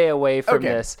just stay away from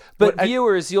this. But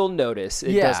viewers, you'll notice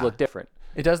it does look different.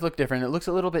 It does look different. It looks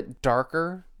a little bit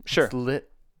darker. Sure. It's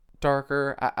lit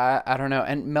darker. I don't know.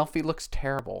 And Melfi looks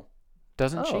terrible,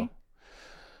 doesn't she?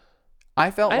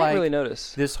 I felt didn't really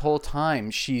notice. This whole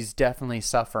time she's definitely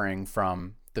suffering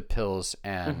from the pills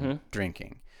and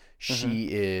drinking. She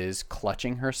is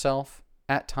clutching herself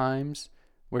at times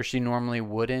where she normally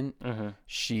wouldn't.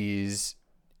 She's,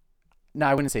 now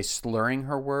I wouldn't say slurring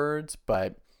her words,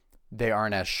 but they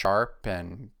aren't as sharp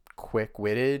and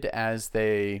quick-witted as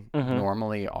they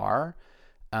normally are.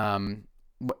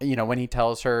 When he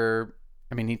tells her,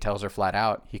 he tells her flat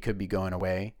out he could be going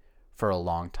away for a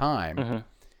long time.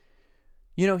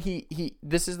 He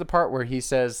this is the part where he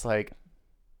says, like,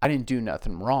 I didn't do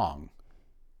nothing wrong.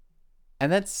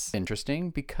 And that's interesting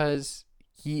because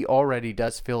he already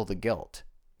does feel the guilt.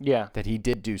 Yeah. That he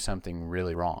did do something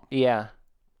really wrong. Yeah.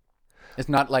 It's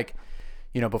not like,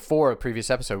 before a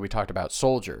previous episode, we talked about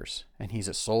soldiers, and he's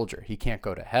a soldier. He can't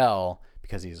go to hell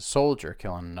because he's a soldier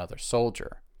killing another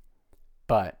soldier.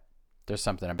 But there's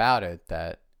something about it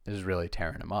that is really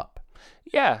tearing him up.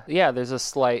 Yeah. Yeah. There's a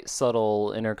slight,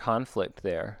 subtle inner conflict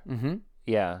there. Mm-hmm.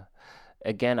 Yeah.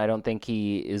 Again, I don't think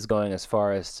he is going as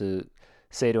far as to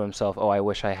say to himself, oh, I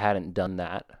wish I hadn't done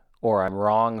that, or I'm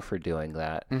wrong for doing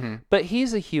that. But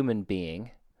he's a human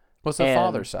being. What's the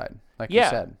father side, like you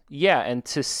said? Yeah, and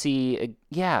to see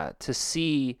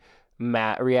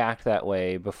Matt react that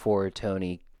way before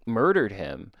Tony murdered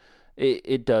him,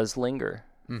 it does linger,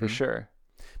 for sure.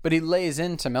 But he lays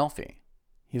into Melfi.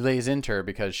 He lays into her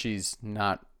because she's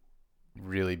not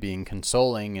really being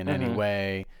consoling in any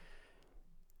way.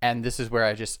 And this is where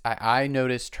I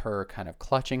noticed her kind of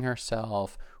clutching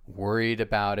herself, worried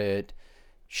about it.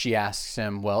 She asks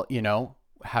him, well,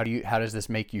 how does this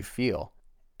make you feel?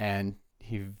 And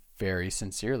he very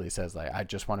sincerely says, like, I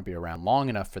just want to be around long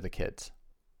enough for the kids.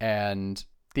 And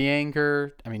the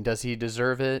anger, does he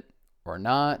deserve it or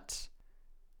not?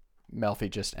 Melfi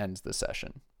just ends the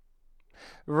session.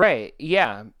 Right,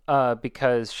 yeah,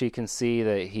 because she can see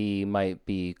that he might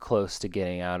be close to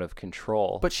getting out of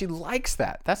control. But she likes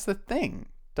that. That's the thing.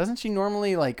 Doesn't she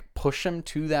normally, like, push him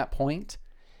to that point?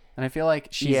 And I feel like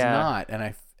she's not.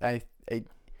 And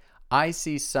I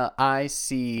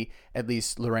see at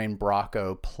least Lorraine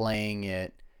Bracco playing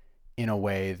it in a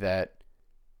way that,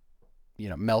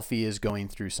 Melfi is going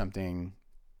through something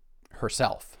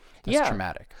herself that's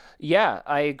traumatic. Yeah,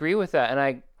 I agree with that. And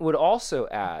I would also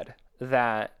add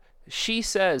that she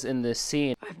says in this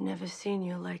scene, I've never seen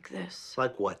you like this.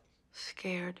 Like what?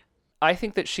 Scared. I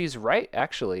think that she's right,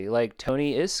 actually. Like,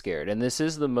 Tony is scared, and this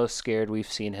is the most scared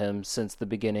we've seen him since the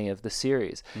beginning of the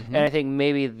series. And I think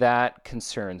maybe that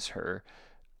concerns her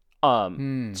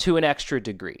to an extra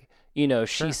degree.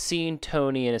 She's seen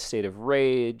Tony in a state of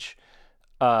rage.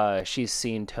 She's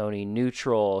seen Tony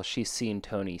neutral. She's seen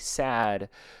Tony sad.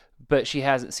 But she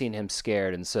hasn't seen him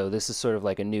scared, and so this is sort of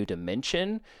like a new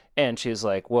dimension. And she's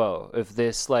like, whoa, if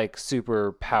this, like,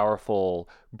 super powerful,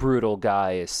 brutal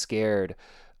guy is scared,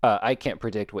 I can't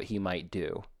predict what he might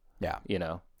do. Yeah.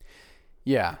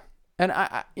 Yeah. And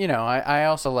I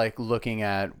also like looking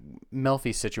at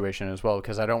Melfi's situation as well,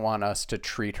 because I don't want us to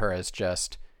treat her as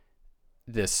just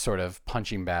this sort of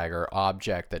punching bag or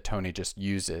object that Tony just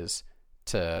uses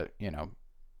to,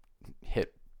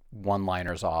 hit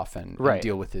one-liners off and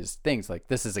deal with his things. Like,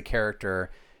 this is a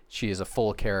character. She is a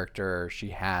full character. She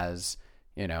has,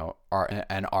 an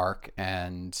arc,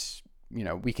 and,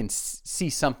 we can see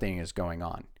something is going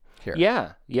on. here.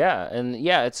 Yeah. And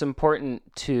it's important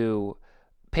to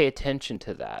pay attention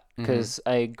to that because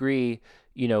I agree,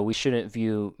 we shouldn't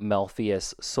view Melfi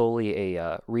as solely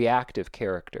a reactive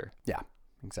character. Yeah,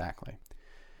 exactly.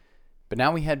 But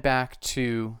now we head back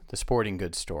to the sporting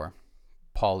goods store.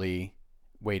 Paulie,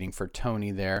 waiting for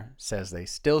Tony there, says they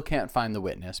still can't find the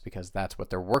witness because that's what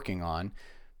they're working on.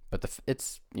 But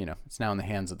it's now in the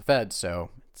hands of the feds, so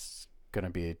it's going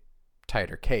to be a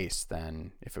tighter case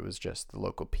than if it was just the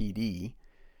local PD.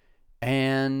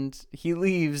 And he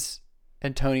leaves,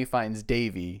 and Tony finds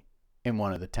Davy in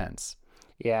one of the tents.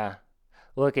 Yeah,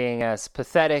 looking as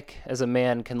pathetic as a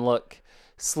man can look,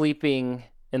 sleeping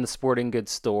in the sporting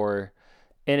goods store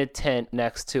in a tent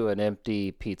next to an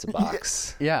empty pizza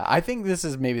box. Yeah, I think this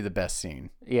is maybe the best scene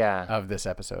of this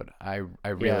episode. I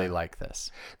really like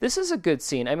this. This is a good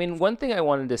scene. I mean, one thing I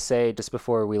wanted to say just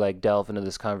before we delve into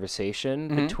this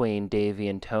conversation between Davy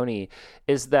and Tony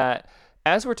is that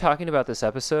as we're talking about this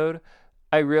episode,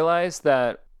 I realized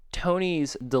that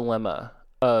Tony's dilemma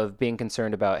of being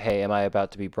concerned about, hey, am I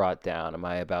about to be brought down? Am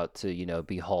I about to,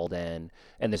 be hauled in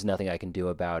and there's nothing I can do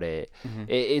about it?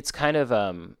 It's kind of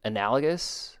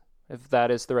analogous, if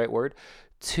that is the right word,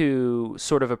 to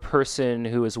sort of a person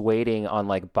who is waiting on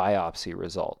biopsy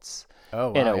results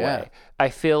in a way. I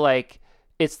feel like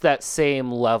it's that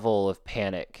same level of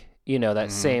panic,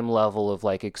 that same level of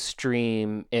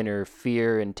extreme inner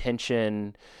fear and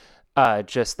tension,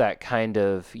 just that kind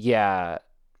of,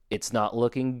 it's not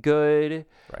looking good.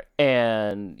 Right.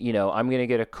 And, I'm going to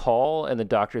get a call and the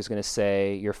doctor's going to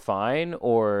say you're fine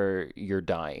or you're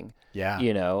dying. Yeah.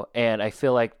 And I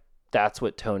feel like that's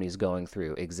what Tony's going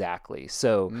through exactly.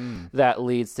 So that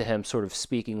leads to him sort of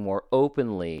speaking more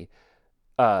openly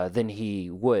than he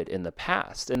would in the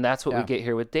past. And that's what we get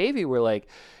here with Davy. We're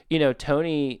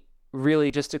Tony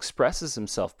really just expresses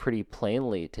himself pretty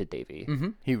plainly to Davy.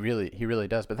 He really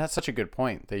does. But that's such a good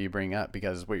point that you bring up,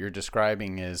 because what you're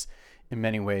describing is in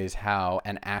many ways how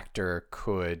an actor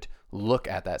could look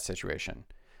at that situation.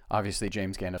 Obviously,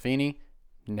 James Gandolfini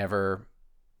never,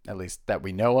 at least that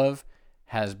we know of,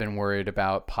 has been worried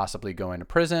about possibly going to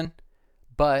prison,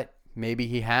 but maybe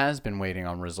he has been waiting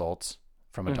on results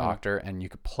from a doctor, and you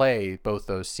could play both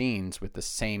those scenes with the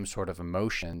same sort of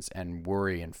emotions and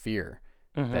worry and fear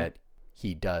that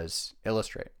he does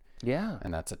illustrate. Yeah.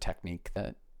 And that's a technique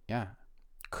that,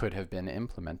 could have been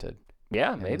implemented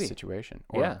in maybe this situation.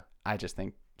 Or I just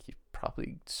think he's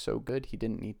probably so good he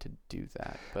didn't need to do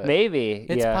that. But maybe.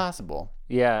 It's possible.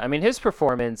 Yeah. I mean, his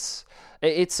performance,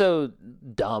 it's so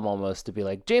dumb almost to be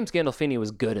like, James Gandolfini was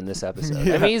good in this episode.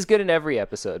 I mean, he's good in every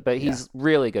episode, but he's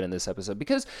really good in this episode,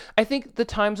 because I think the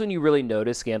times when you really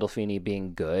notice Gandolfini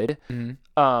being good,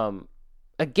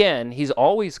 again, he's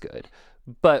always good.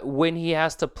 But when he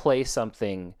has to play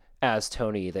something as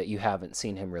Tony that you haven't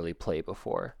seen him really play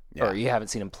before, or you haven't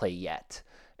seen him play yet,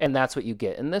 and that's what you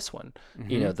get in this one,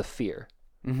 the fear.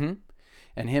 And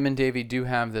him and Davy do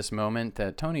have this moment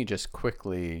that Tony just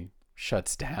quickly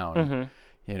shuts down.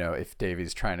 If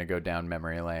Davy's trying to go down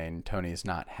memory lane, Tony's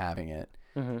not having it.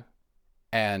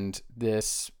 And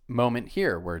this moment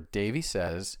here where Davy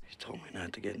says, "You told me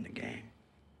not to get in the game.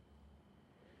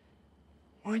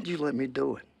 Why'd you let me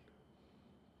do it?"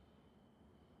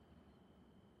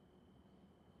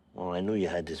 Well, I knew you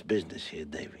had this business here,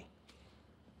 Davy.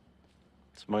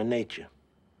 It's my nature.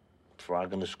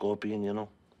 Frog and the scorpion, Now,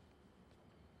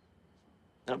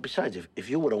 besides, if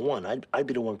you would have won, I'd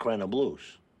be the one crying the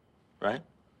blues, right?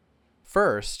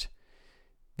 First,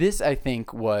 this, I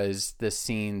think, was the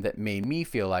scene that made me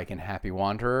feel like in Happy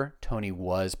Wanderer, Tony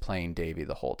was playing Davy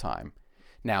the whole time.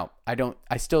 Now,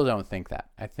 I still don't think that.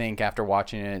 I think after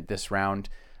watching it this round,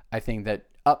 I think that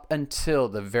up until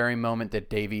the very moment that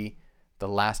Davy, the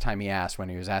last time he asked when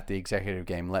he was at the executive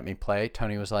game, let me play,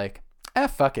 Tony was like,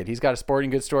 fuck it. He's got a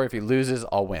sporting goods store. If he loses,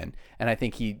 I'll win. And I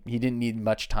think he didn't need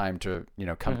much time to,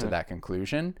 come to that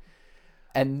conclusion.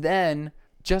 And then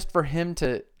just for him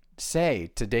to say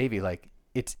to Davy,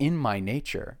 it's in my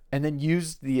nature, and then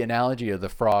use the analogy of the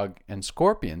frog and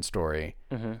scorpion story,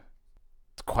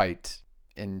 it's quite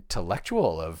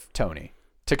intellectual of Tony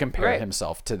to compare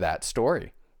himself to that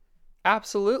story.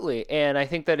 Absolutely. And I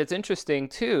think that it's interesting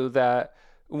too that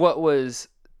what was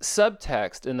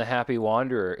subtext in The Happy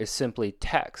Wanderer is simply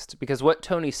text, because what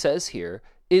Tony says here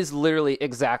is literally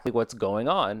exactly what's going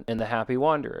on in The Happy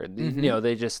Wanderer.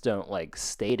 They just don't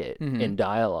state it in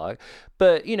dialogue.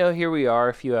 But, here we are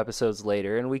a few episodes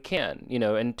later and we can,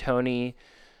 and Tony,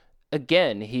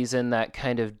 again, he's in that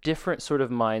kind of different sort of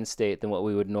mind state than what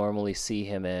we would normally see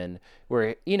him in,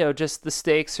 where, just the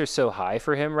stakes are so high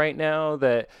for him right now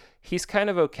that he's kind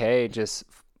of okay just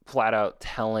flat out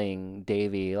telling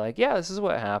Davy, like, yeah, this is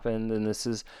what happened, and this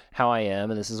is how I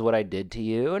am, and this is what I did to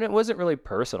you. And it wasn't really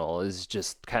personal. It's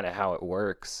just kind of how it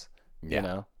works. You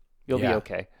know, you'll be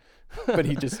okay. But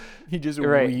he just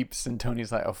Right. weeps, and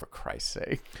Tony's like, oh, for Christ's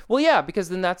sake. Well, yeah, because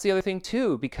then that's the other thing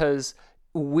too, because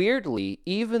weirdly,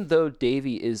 even though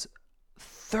Davy is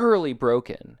thoroughly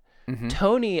broken,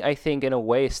 Tony, I think in a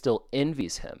way still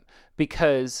envies him,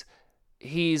 because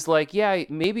he's like, yeah,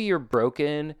 maybe you're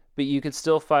broken, but you could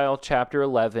still file Chapter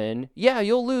 11. Yeah,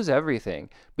 you'll lose everything,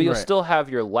 but you'll still have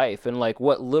your life. And like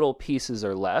what little pieces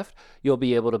are left, you'll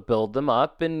be able to build them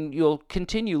up and you'll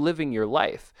continue living your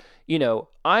life. You know,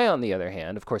 I, on the other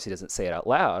hand, of course he doesn't say it out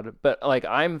loud, but like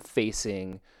I'm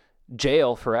facing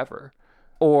jail forever.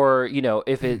 Or, you know,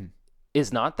 if it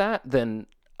is not that, then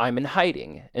I'm in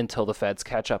hiding until the feds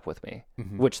catch up with me,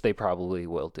 which they probably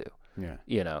will do. Yeah.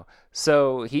 You know,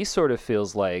 so he sort of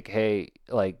feels like, hey,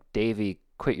 like, Davy,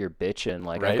 quit your bitching.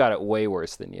 Like, I've got it way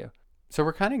worse than you. So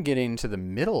we're kind of getting to the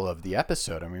middle of the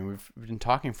episode. I mean, we've been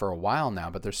talking for a while now,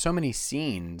 but there's so many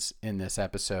scenes in this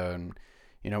episode.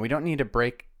 You know, we don't need to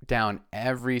break down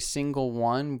every single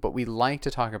one, but we like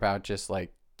to talk about just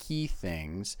like key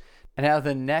things. And now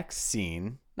the next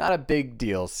scene, not a big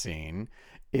deal scene,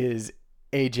 is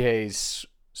AJ's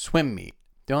swim meet.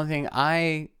 The only thing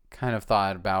I kind of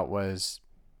thought about was,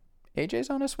 AJ's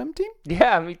on a swim team?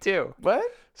 Yeah, me too. What?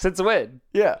 Since when?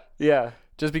 Yeah. Yeah.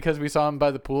 Just because we saw him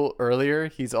by the pool earlier,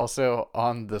 he's also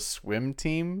on the swim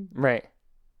team? Right.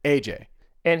 AJ.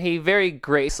 And he very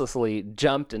gracelessly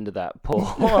jumped into that pool.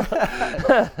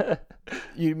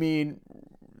 You mean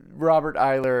Robert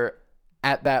Eiler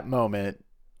at that moment,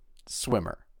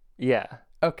 swimmer? Yeah.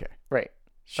 Okay. Right.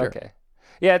 Sure. Okay.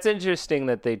 Yeah, it's interesting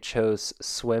that they chose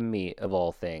swim meet of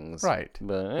all things. Right.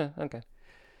 But, okay.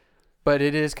 But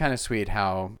it is kind of sweet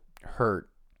how hurt,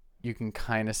 you can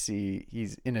kind of see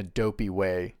he's in a dopey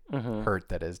way hurt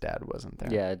that his dad wasn't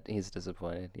there. Yeah, he's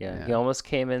disappointed. Yeah. He almost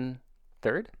came in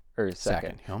third or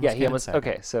second. He almost second.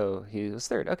 Okay, so he was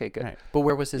third. Okay, good. Right. But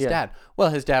where was his dad? Well,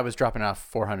 his dad was dropping off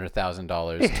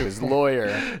 $400,000 to his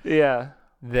lawyer. Yeah.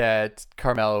 That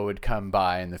Carmela would come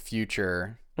by in the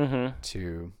future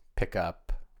to pick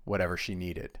up whatever she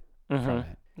needed from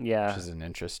it. Yeah. Which is an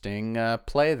interesting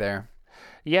play there.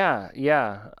 Yeah.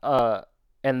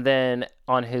 And then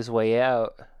on his way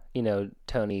out, you know,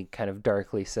 Tony kind of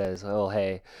darkly says, oh,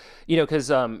 hey, you know,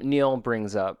 because Neil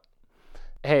brings up,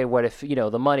 hey, what if, you know,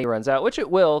 the money runs out, which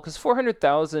it will, because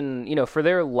 $400,000, you know, for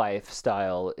their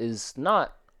lifestyle is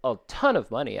not a ton of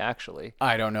money, actually.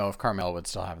 I don't know if Carmel would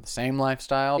still have the same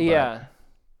lifestyle, but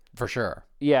for sure.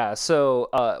 Yeah,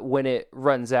 so when it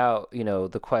runs out, you know,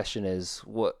 the question is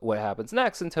what happens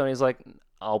next? And Tony's like,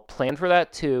 I'll plan for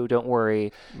that too, don't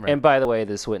worry. Right. And by the way,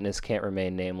 this witness can't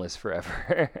remain nameless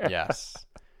forever. Yes.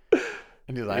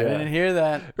 And he's like, I didn't hear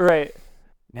that. Right.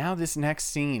 Now this next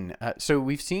scene. So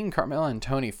we've seen Carmela and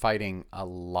Tony fighting a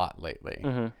lot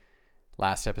lately.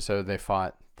 Last episode they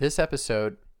fought. This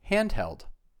episode, handheld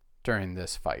during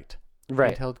this fight.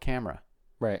 Right. Handheld camera.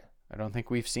 Right. I don't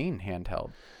think we've seen handheld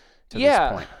to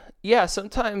this point. Yeah,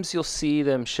 sometimes you'll see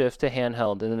them shift to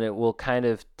handheld and then it will kind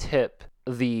of tip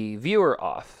the viewer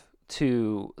off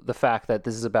to the fact that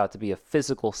this is about to be a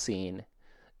physical scene,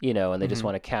 you know, and they just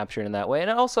want to capture it in that way.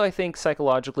 And also I think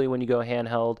psychologically when you go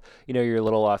handheld, you know, you're a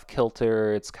little off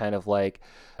kilter. It's kind of like,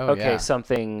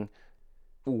 something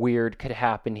weird could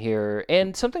happen here.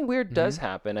 And something weird does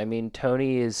happen. I mean,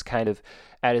 Tony is kind of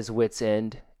at his wit's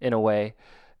end in a way.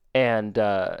 And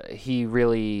he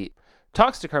really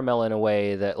talks to Carmela in a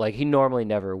way that like he normally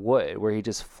never would, where he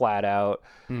just flat out,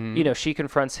 you know, she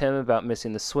confronts him about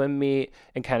missing the swim meet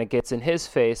and kind of gets in his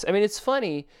face. I mean, it's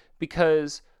funny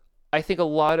because I think a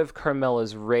lot of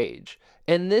Carmela's rage,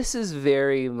 and this is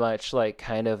very much like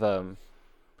kind of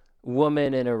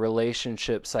woman in a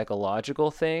relationship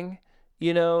psychological thing,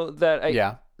 you know, that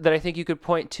I think you could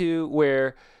point to,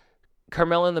 where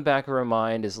Carmela in the back of her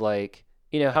mind is like,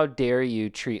 you know, how dare you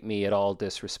treat me at all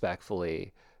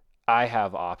disrespectfully? I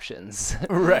have options.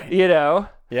 Right. You know?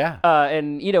 Yeah.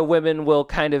 And, you know, women will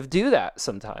kind of do that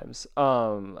sometimes.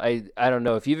 I don't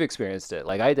know if you've experienced it.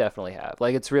 Like, I definitely have.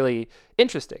 Like, it's really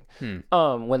interesting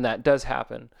when that does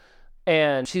happen.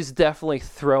 And she's definitely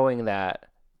throwing that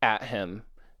at him.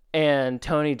 And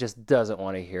Tony just doesn't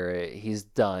want to hear it. He's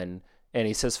done. And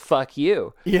he says, fuck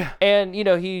you. Yeah. And, you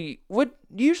know, he would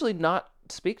usually not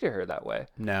speak to her that way.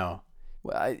 No.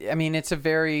 Well, I mean, it's a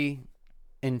very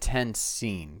intense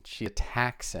scene. She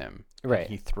attacks him. Right. And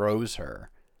he throws her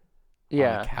on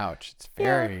the couch. It's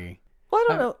very... Well, I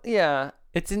don't know. Yeah.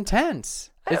 It's intense.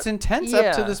 It's intense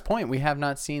up to this point. We have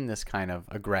not seen this kind of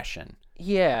aggression.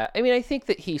 Yeah, I mean, I think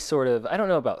that he sort of, I don't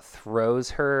know about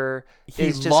throws her. He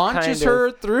It's just launches kind of,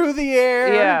 her through the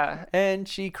air. Yeah. And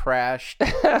she crashed.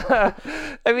 I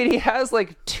mean, he has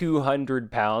like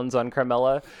 200 pounds on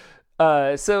Carmela.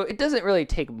 So it doesn't really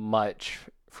take much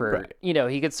for, Right.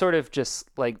 he could sort of just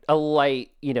like a light,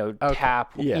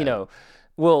 tap, Yeah.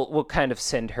 will kind of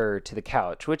send her to the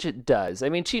couch, which it does. I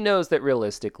mean, she knows that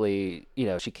realistically,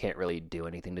 she can't really do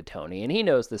anything to Tony, and he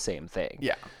knows the same thing.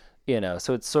 Yeah.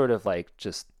 So it's sort of like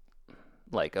just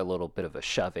like a little bit of a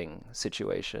shoving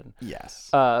situation. Yes.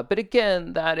 But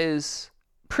again, that is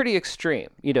pretty extreme.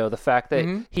 The fact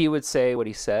that he would say what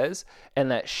he says and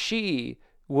that she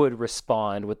would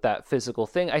respond with that physical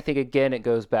thing. I think, again, it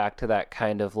goes back to that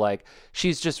kind of like,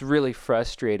 she's just really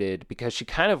frustrated because she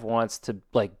kind of wants to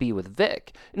like be with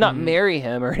Vic, not marry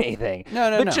him or anything.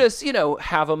 No. Just,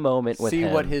 have a moment with him.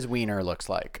 See what his wiener looks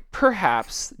like.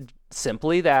 Perhaps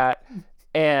simply that.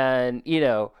 And,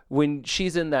 when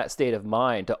she's in that state of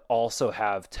mind to also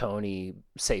have Tony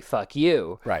say, fuck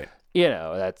you. Right.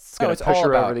 That's going to push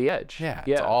her over the edge. Yeah.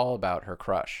 It's all about her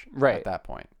crush at that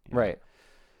point. Right.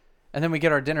 And then we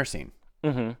get our dinner scene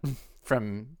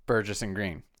from Burgess and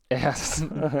Green. Yes.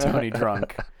 Tony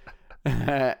drunk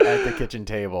at the kitchen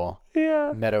table.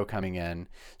 Yeah. Meadow coming in.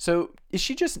 So is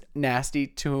she just nasty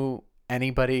to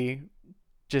anybody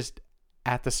just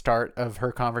at the start of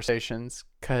her conversations?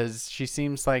 Because she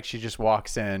seems like she just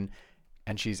walks in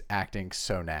and she's acting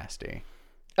so nasty.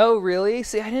 Oh, really?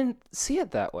 See, I didn't see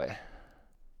it that way.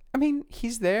 I mean,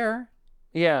 he's there.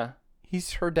 Yeah.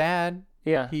 He's her dad.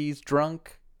 Yeah. He's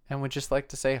drunk and would just like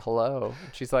to say hello.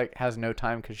 She's like, has no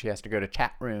time because she has to go to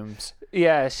chat rooms.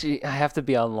 Yeah, I have to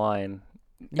be online.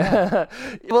 Yeah.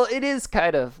 Well, it is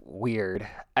kind of weird.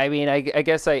 I mean, I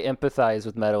guess I empathize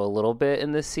with Meadow a little bit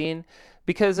in this scene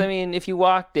because, I mean, if you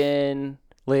walked in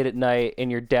late at night and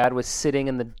your dad was sitting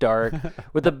in the dark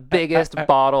with the biggest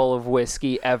bottle of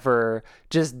whiskey ever,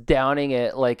 just downing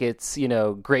it like it's,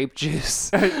 grape juice.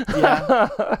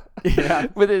 Yeah.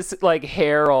 With his like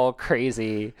hair all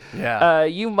crazy. Yeah.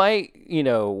 You might,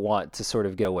 want to sort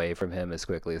of get away from him as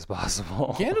quickly as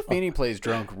possible. Gandolfini plays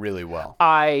drunk really well.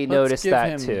 I Let's noticed give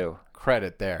that him too.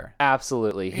 Credit there.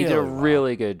 Absolutely. He did a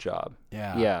really good job.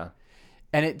 Yeah. Yeah.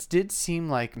 And it did seem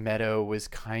like Meadow was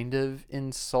kind of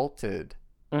insulted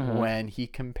when he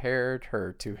compared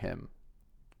her to him.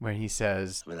 When he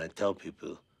says, I mean, I tell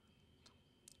people,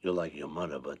 you're like your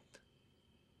mother, but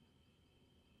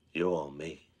you're all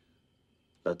me.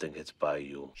 Nothing gets by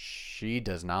you. She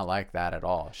does not like that at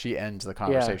all. She ends the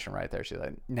conversation right there. She's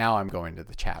like, now I'm going to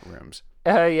the chat rooms.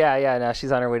 Yeah. Now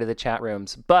she's on her way to the chat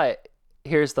rooms. But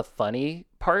here's the funny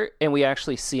part, and we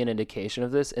actually see an indication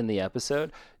of this in the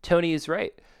episode. Tony is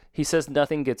right. He says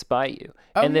nothing gets by you.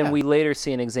 And then we later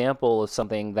see an example of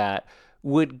something that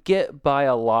would get by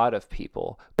a lot of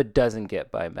people, but doesn't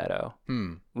get by Meadow.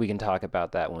 We can talk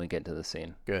about that when we get into the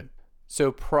scene. Good.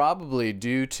 So probably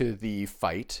due to the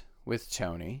fight with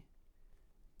Tony,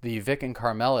 the Vic and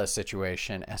Carmela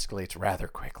situation escalates rather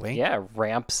quickly. Yeah,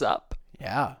 ramps up.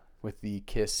 Yeah, with the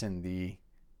kiss in the,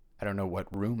 I don't know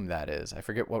what room that is. I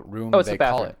forget what room it's they a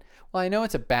bathroom. call it. Well, I know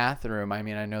it's a bathroom. I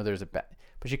mean, I know there's a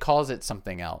but she calls it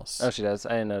something else. Oh, she does? I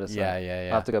didn't notice that. Yeah.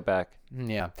 I'll have to go back.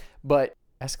 Yeah. But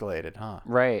escalated, huh?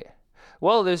 Right.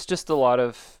 Well, there's just a lot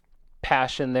of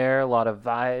passion there, a lot of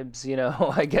vibes,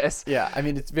 I guess. Yeah. I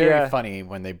mean, it's very funny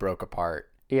when they broke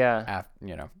apart. Yeah.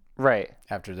 After, right.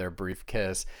 After their brief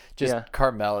kiss. Just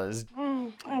Carmela's.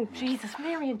 Oh, Jesus.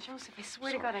 Mary and Joseph, I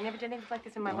swear to God, I never did anything like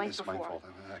this in my life before. It's my fault.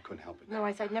 I couldn't help it. No,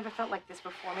 I'd never felt like this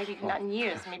before. Maybe not in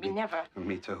years. Maybe never.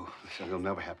 Me too. It'll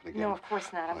never happen again. No, of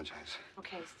course not. I apologize.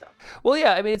 Okay, stop. Well,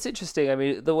 yeah, I mean, it's interesting. I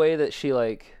mean, the way that she,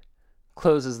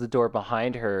 closes the door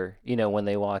behind her, when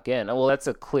they walk in. Well, that's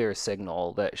a clear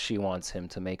signal that she wants him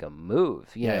to make a move,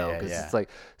 because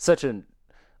it's such an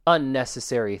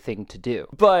unnecessary thing to do.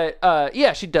 But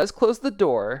she does close the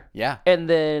door. Yeah. And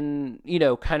then,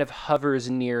 kind of hovers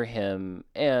near him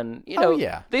and,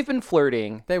 they've been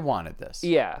flirting. They wanted this.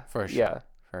 Yeah. For sure. Yeah.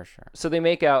 For sure. So they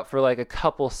make out for a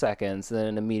couple seconds and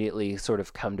then immediately sort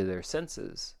of come to their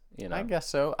senses, I guess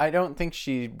so. I don't think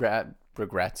she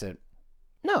regrets it.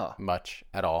 No. Much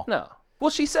at all. No.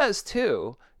 Well, she says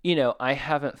too, I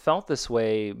haven't felt this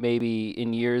way maybe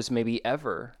in years, maybe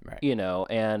ever, right.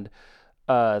 And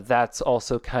that's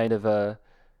also kind of a,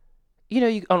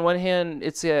 on one hand,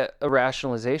 it's a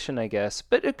rationalization, I guess,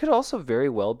 but it could also very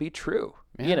well be true,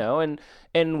 and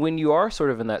when you are sort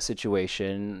of in that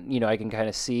situation, I can kind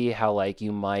of see how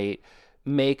you might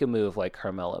make a move like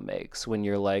Carmela makes when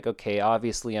you're like, okay,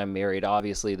 obviously I'm married.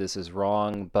 Obviously this is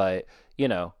wrong, but,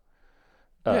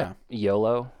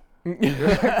 YOLO.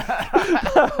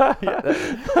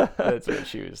 That's what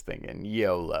she was thinking.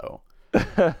 YOLO.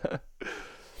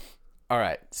 All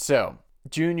right, so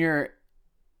Junior's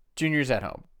at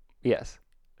home. Yes.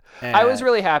 And I was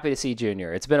really happy to see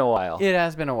Junior. It's been a while. It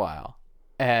has been a while.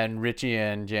 And Richie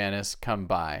and Janice come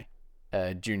by.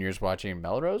 Junior's watching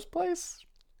Melrose Place.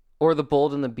 Or The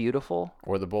Bold and the Beautiful.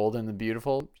 Or The Bold and the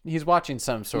Beautiful. He's watching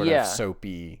some sort of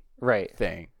soapy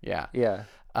thing. Yeah. Yeah.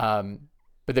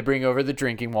 But they bring over the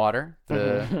drinking water,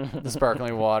 the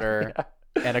sparkling water,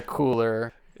 and a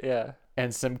cooler. Yeah.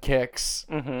 And some kicks.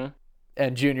 Mm-hmm.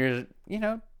 And Junior,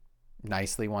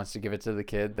 nicely wants to give it to the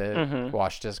kid that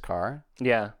washed his car.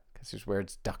 Yeah. Because he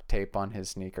wears duct tape on his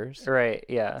sneakers. Right,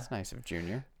 yeah. That's nice of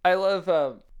Junior. I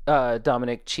love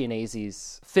Dominic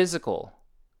Chianese's physical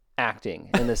acting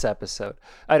in this episode.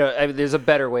 There's a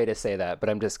better way to say that, but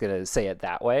I'm just going to say it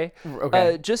that way.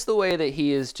 Okay. Just the way that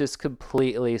he is just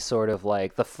completely sort of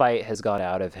like the fight has gone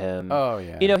out of him. Oh,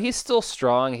 yeah. He's still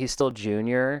strong. He's still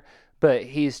Junior, but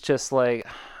he's just like,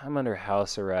 I'm under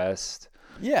house arrest.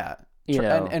 Yeah.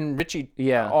 And Richie,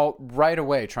 all right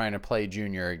away trying to play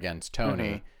Junior against Tony.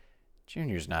 Mm-hmm.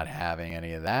 Junior's not having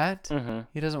any of that. Mm-hmm.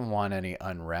 He doesn't want any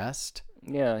unrest.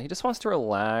 Yeah, he just wants to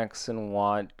relax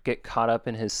and get caught up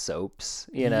in his soaps,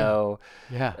 Yeah.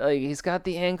 Like, he's got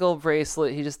the ankle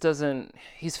bracelet. He just doesn't,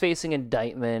 he's facing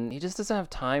indictment. He just doesn't have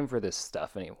time for this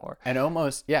stuff anymore. And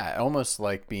almost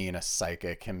like being a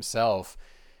psychic himself,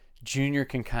 Junior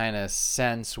can kind of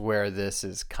sense where this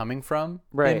is coming from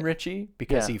in Richie,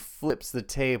 because he flips the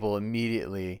table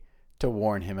immediately to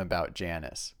warn him about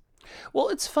Janice. Well,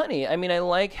 it's funny. I mean, I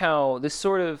like how this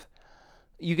sort of,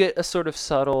 you get a sort of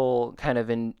subtle kind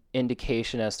of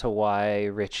indication as to why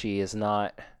Richie is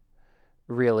not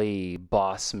really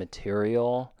boss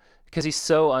material, because he's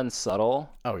so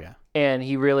unsubtle. Oh, yeah. And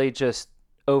he really just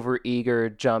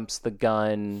overeager, jumps the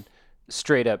gun,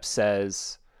 straight up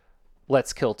says,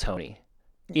 let's kill Tony,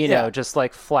 just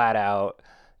like flat out.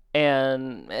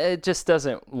 And it just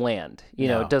doesn't land,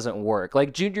 it doesn't work.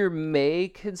 Like, Junior may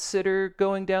consider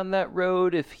going down that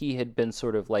road if he had been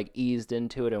sort of like eased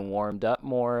into it and warmed up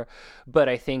more. But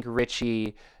I think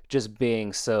Richie just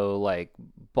being so like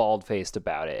bald-faced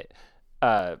about it,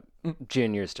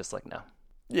 Junior's just like, no.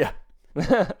 Yeah.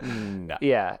 No.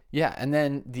 Yeah. Yeah. And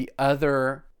then the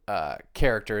other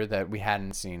character that we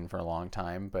hadn't seen for a long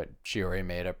time, but she already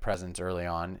made a presence early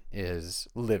on, is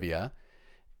Livia.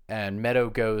 And Meadow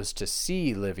goes to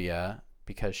see Livia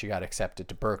because she got accepted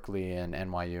to Berkeley and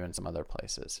NYU and some other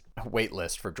places. A wait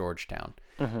list for Georgetown.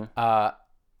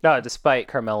 Mm-hmm. Despite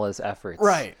Carmela's efforts.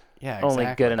 Right. Yeah, exactly.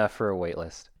 Only good enough for a wait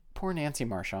list. Poor Nancy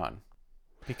Marchand.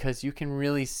 Because you can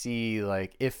really see,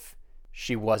 like, if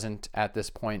she wasn't at this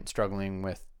point struggling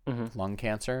with lung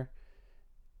cancer,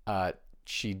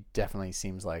 she definitely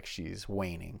seems like she's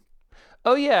waning.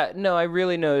 Oh, yeah. No, I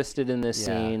really noticed it in this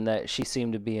scene that she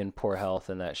seemed to be in poor health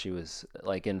and that she was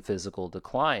like in physical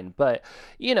decline. But,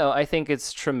 I think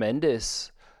it's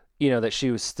tremendous, that she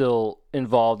was still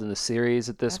involved in the series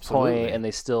at this point, and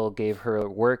they still gave her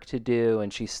work to do,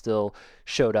 and she still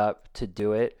showed up to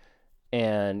do it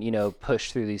and,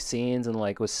 pushed through these scenes and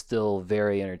like was still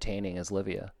very entertaining as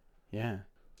Livia. Yeah.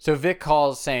 So Vic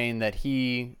calls saying that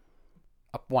he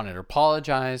wanted to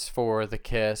apologize for the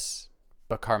kiss,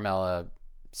 but Carmela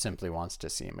simply wants to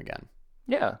see him again.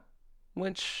 Yeah.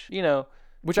 Which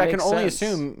I can only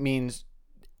assume means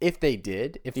if they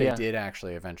did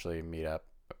actually eventually meet up,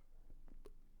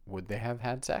 would they have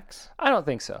had sex? I don't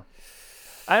think so.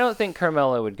 I don't think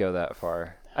Carmela would go that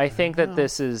far. I think that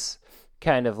this is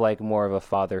kind of like more of a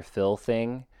Father Phil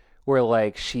thing, where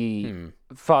like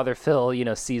Father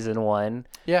Phil, season 1.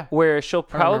 Yeah. Where she'll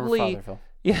probably, Father Phil.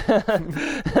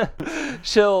 Yeah.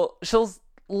 she'll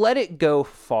let it go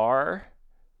far,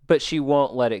 but she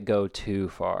won't let it go too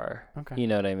far. Okay. You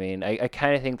know what I mean? I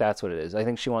kind of think that's what it is. I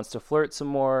think she wants to flirt some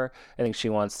more. I think she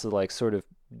wants to like sort of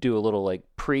do a little like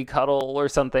pre-cuddle or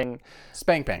something.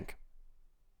 Spank bank.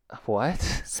 What?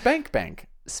 Spank bank.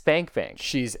 Spank bank.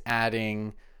 She's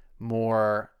adding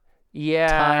more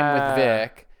time with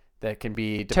Vic that can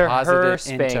be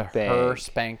deposited into her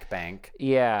spank bank.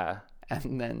 Yeah.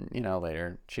 And then,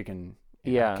 later she can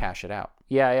cash it out.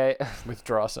 Yeah.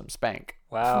 Withdraw some spank.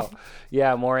 Wow.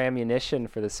 Yeah, more ammunition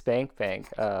for the spank bank.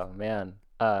 Oh, man.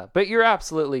 But you're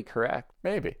absolutely correct.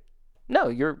 Maybe. No,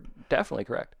 you're definitely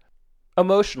correct.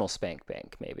 Emotional spank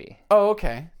bank, maybe. Oh,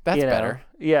 okay. That's better.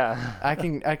 Yeah. I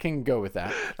can go with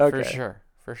that. Okay.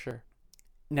 For sure.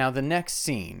 Now, the next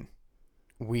scene,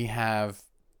 we have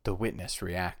the witness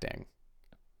reacting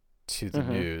to the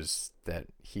news that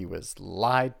he was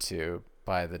lied to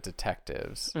by the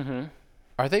detectives. Mm-hmm.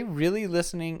 Are they really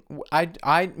listening?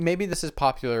 I maybe this is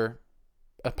popular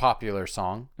a popular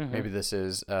song. Maybe this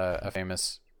is a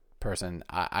famous person.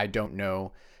 I don't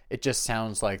know. It just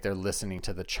sounds like they're listening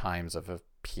to the chimes of a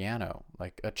piano,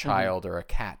 like a child or a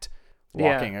cat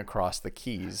walking across the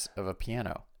keys of a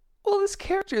piano. Well, this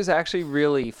character is actually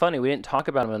really funny. We didn't talk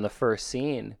about him in the first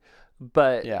scene,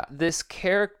 but this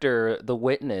character, the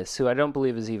witness, who I don't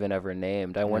believe is even ever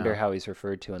named, I wonder how he's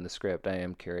referred to in the script. I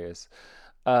am curious.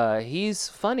 He's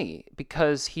funny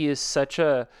because he is such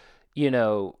a,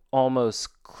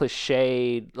 almost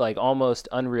cliched, like almost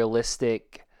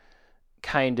unrealistic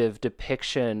kind of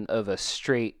depiction of a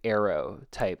straight arrow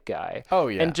type guy. Oh,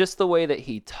 yeah. And just the way that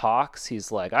he talks,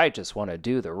 he's like, I just want to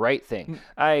do the right thing.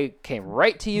 I came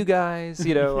right to you guys,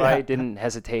 I didn't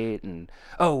hesitate. And,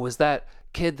 was that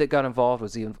kid that got involved,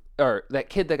 that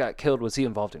kid that got killed, was he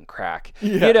involved in crack?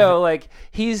 Like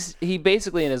he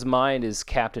basically in his mind is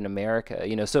Captain America,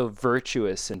 so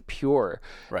virtuous and pure.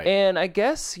 Right. And I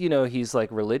guess, he's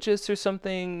like religious or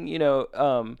something,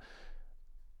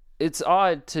 it's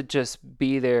odd to just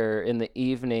be there in the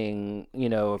evening,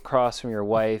 across from your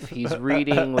wife. He's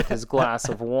reading with his glass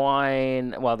of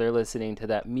wine while they're listening to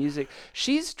that music.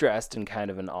 She's dressed in kind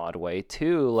of an odd way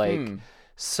too, like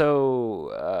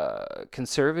so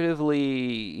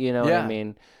conservatively, what I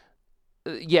mean?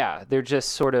 They're just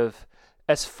sort of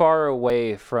as far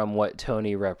away from what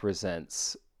Tony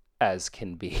represents as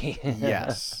can be.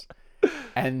 Yes.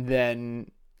 And then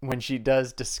when she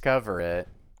does discover it,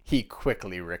 he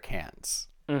quickly recants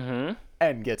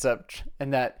and gets up,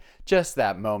 and that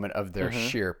moment of their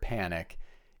sheer panic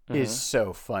is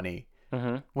so funny.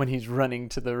 When he's running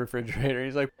to the refrigerator,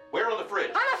 he's like, Where on the fridge?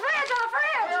 On the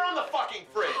fridge! Where on the fucking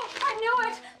fridge? I knew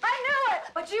it!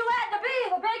 But you let the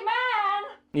big man!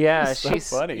 Yeah, so she's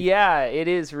funny. Yeah, it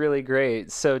is really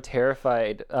great. So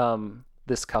terrified,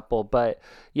 this couple, but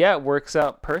it works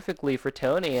out perfectly for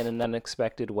Tony in an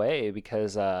unexpected way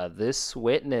because this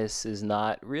witness is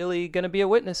not really going to be a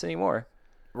witness anymore.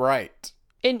 Right.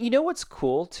 And you know what's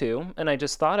cool too? And I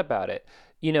just thought about it.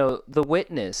 The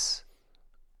witness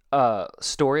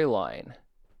storyline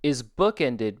is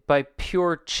bookended by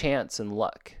pure chance and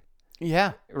luck.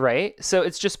 Yeah. Right? So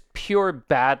it's just pure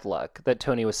bad luck that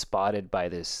Tony was spotted by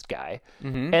this guy.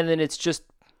 And then it's just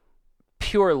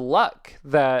pure luck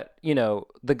that,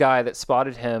 the guy that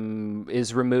spotted him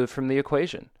is removed from the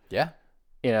equation. Yeah.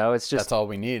 It's just... That's all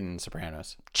we need in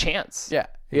Sopranos. Chance. Yeah,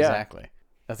 exactly.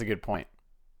 That's a good point.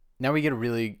 Now we get a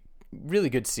really, really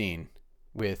good scene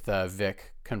with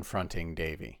Vic confronting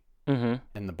Davey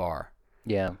in the bar.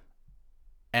 Yeah.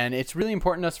 And it's really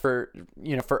important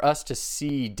for us to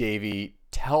see Davey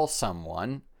tell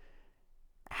someone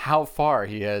how far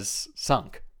he has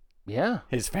sunk. Yeah.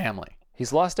 His family.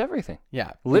 He's lost everything.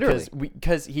 Yeah. Literally.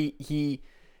 Because he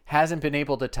hasn't been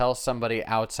able to tell somebody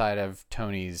outside of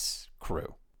Tony's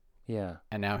crew. Yeah.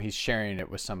 And now he's sharing it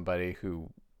with somebody who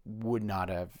would not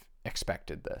have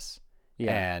expected this.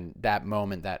 Yeah. And that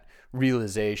moment, that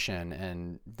realization,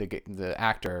 and the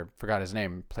actor, forgot his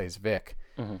name, plays Vic,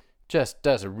 just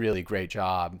does a really great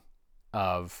job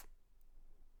of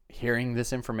hearing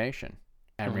this information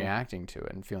and reacting to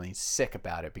it and feeling sick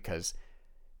about it, because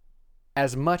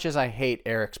as much as I hate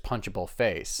Eric's punchable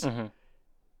face,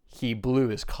 he blew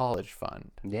his college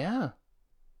fund. Yeah.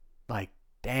 Like,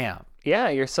 damn. Yeah,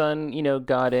 your son,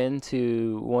 got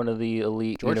into one of the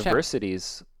elite Georgetown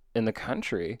universities in the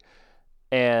country,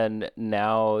 and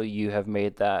now you have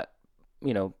made that,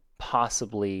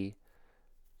 possibly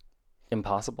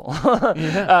impossible.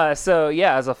 So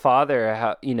as a father,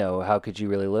 how could you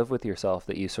really live with yourself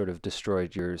that you sort of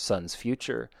destroyed your son's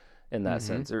future in that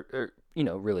sense, or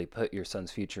really put your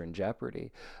son's future in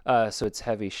jeopardy. So it's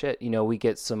heavy shit. We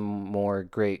get some more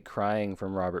great crying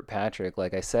from Robert Patrick.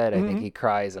 Like I said, I think he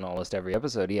cries in almost every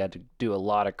episode. He had to do a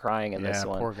lot of crying in this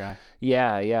one. Poor guy.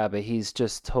 Yeah, but he's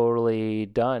just totally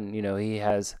done. He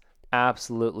has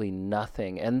absolutely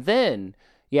nothing. And then,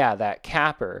 that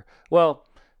capper. Well,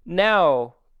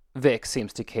 now Vic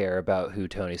seems to care about who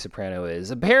Tony Soprano is.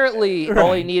 Apparently,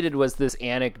 all he needed was this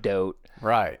anecdote.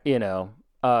 Right.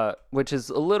 Which is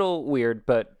a little weird,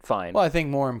 but fine. Well, I think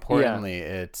more importantly,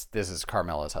 this is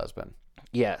Carmela's husband.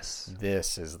 Yes.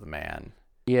 This is the man.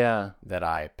 Yeah. That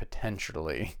I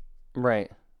potentially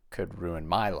could ruin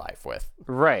my life with.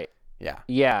 Right. Yeah.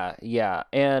 Yeah.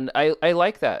 And I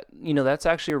like that. That's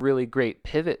actually a really great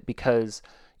pivot because,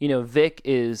 Vic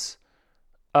is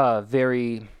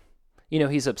very,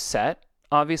 he's upset,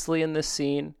 obviously, in this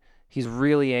scene. He's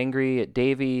really angry at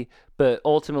Davey, but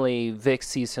ultimately Vic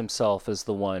sees himself as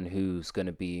the one who's going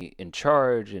to be in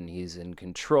charge, and he's in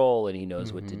control, and he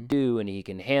knows what to do, and he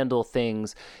can handle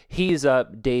things. He's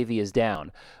up, Davey is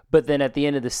down. But then at the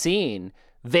end of the scene,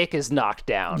 Vic is knocked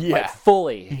down, Yeah. like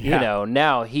fully, Yeah. you know,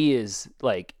 now he is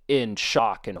like in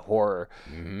shock and horror.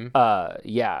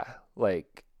 Yeah,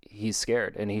 like he's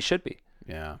scared and he should be.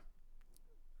 Yeah.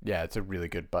 Yeah, it's a really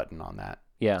good button on that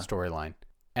Yeah. storyline.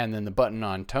 And then the button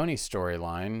on Tony's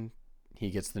storyline, he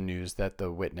gets the news that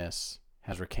the witness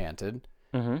has recanted.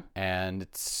 And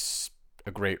it's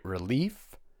a great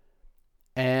relief.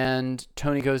 And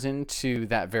Tony goes into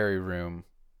that very room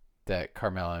that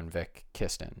Carmela and Vic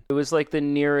kissed in. It was like the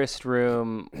nearest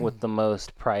room with the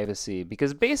most privacy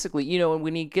because basically, you know,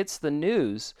 when he gets the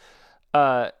news,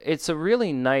 it's a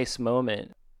really nice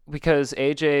moment because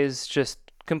AJ's just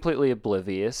completely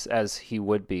oblivious, as he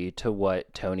would be, to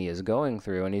what Tony is going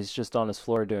through, and he's just on his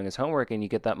floor doing his homework, and you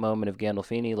get that moment of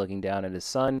Gandolfini looking down at his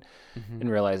son and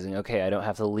realizing, okay, I don't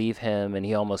have to leave him, and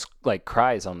he almost like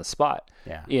cries on the spot.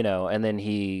 Yeah. You know, and then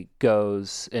he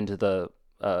goes into the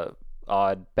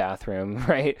odd bathroom,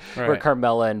 right, where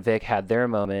Carmela and Vic had their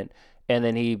moment, and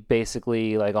then he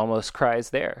basically like almost cries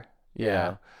there. You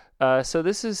know? So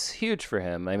this is huge for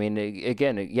him. I mean,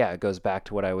 again, it goes back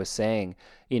to what I was saying.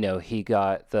 You know, he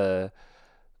got the,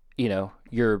 you know,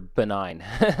 you're benign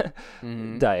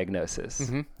diagnosis.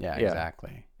 Yeah,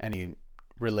 exactly. And he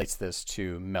relates this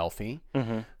to Melfi,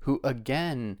 who,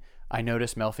 again, I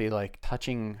noticed Melfi like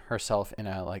touching herself in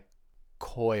a like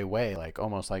coy way, like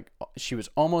almost like she was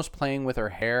almost playing with her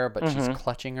hair, but she's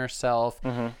clutching herself.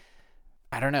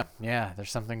 I don't know. Yeah, there's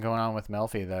something going on with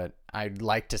Melfi that I'd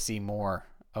like to see more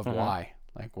of why,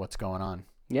 like what's going on.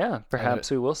 Yeah,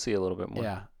 perhaps we will see a little bit more.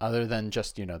 Yeah, other than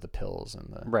just, you know, the pills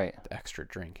and the extra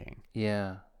drinking.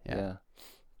 Yeah.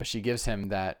 But she gives him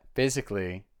that,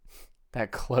 basically,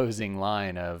 that closing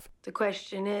line of... The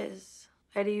question is,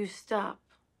 how do you stop?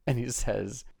 And he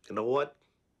says... You know what?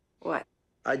 What?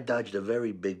 I dodged a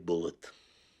very big bullet.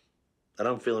 And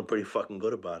I'm feeling pretty fucking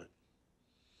good about it.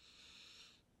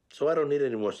 So I don't need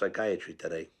any more psychiatry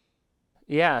today.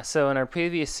 Yeah, so in our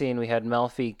previous scene, we had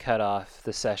Melfi cut off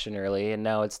the session early, and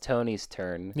now it's Tony's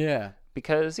turn. Yeah.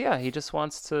 Because, he just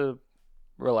wants to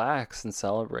relax and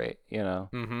celebrate, you know.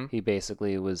 He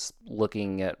basically was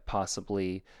looking at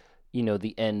possibly, you know,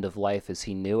 the end of life as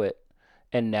he knew it.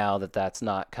 And now that that's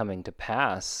not coming to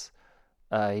pass,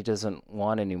 he doesn't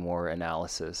want any more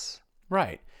analysis.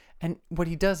 Right. And what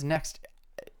he does next...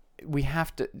 you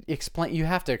have to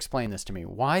explain this to me.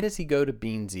 Why does he go to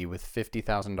Beansy with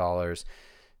 $50,000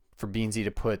 for Beansy to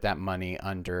put that money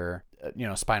under, you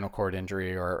know, spinal cord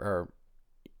injury or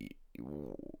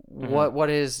what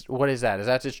is that? Is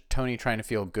that just Tony trying to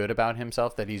feel good about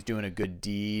himself, that he's doing a good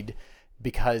deed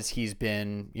because he's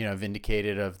been, you know,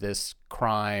 vindicated of this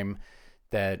crime,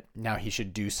 that now he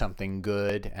should do something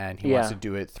good and he wants to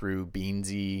do it through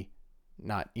Beansy,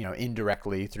 not, you know,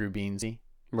 indirectly through Beansy?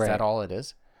 Is that all it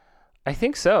is? I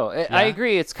think so. I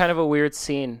agree. It's kind of a weird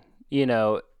scene, you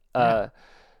know,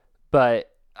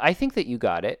 but I think that you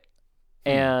got it.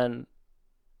 And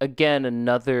again,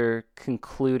 another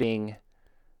concluding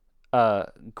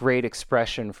great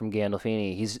expression from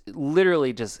Gandolfini. He's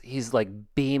literally he's like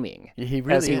beaming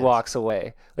as he walks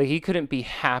away. Like he couldn't be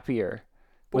happier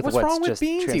with what's wrong with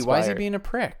Beansy? Transpired. Why is he being a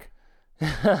prick?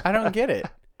 I don't get it.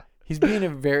 He's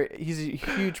a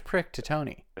huge prick to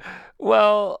Tony.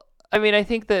 Well, I mean, I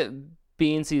think that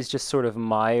Beansy's just sort of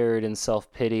mired in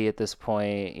self-pity at this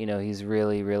point. You know, he's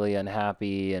really, really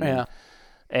unhappy.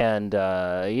 And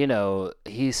you know,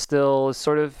 he's still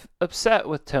sort of upset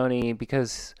with Tony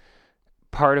because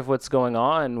part of what's going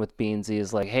on with Beansy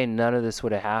is like, hey, none of this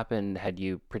would have happened had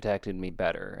you protected me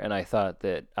better. And I thought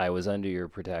that I was under your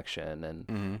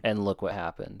protection and look what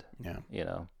happened. Yeah. You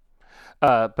know,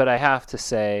 but I have to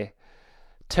say,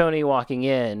 Tony walking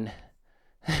in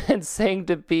and saying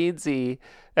to Beansy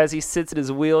as he sits in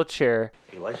his wheelchair,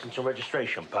 Your license and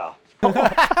registration, pal.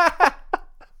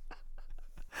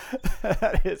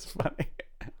 That is funny.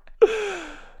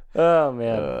 Oh,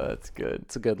 man. That's good.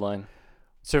 It's a good line.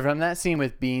 So from that scene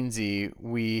with Beansy,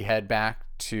 we head back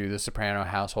to the Soprano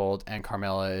household, and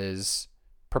Carmela is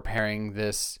preparing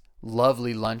this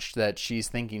lovely lunch that she's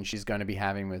thinking she's going to be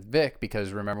having with Vic,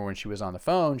 because remember when she was on the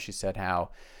phone, she said how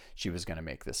she was going to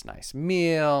make this nice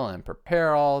meal and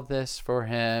prepare all this for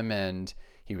him, and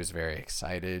he was very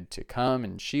excited to come,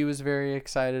 and she was very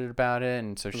excited about it,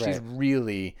 and so she's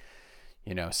really,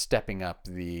 you know, stepping up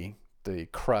the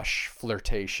crush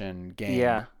flirtation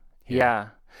game. Yeah.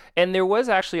 And there was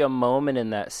actually a moment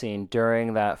in that scene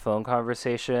during that phone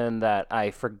conversation that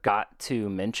I forgot to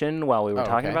mention while we were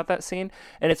talking about that scene.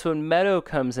 And it's when Meadow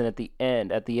comes in at the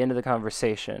end of the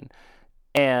conversation,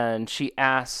 and she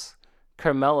asks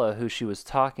Carmela who she was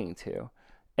talking to.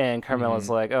 And Carmela's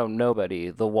like, oh, nobody,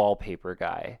 the wallpaper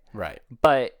guy. Right.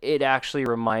 But it actually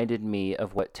reminded me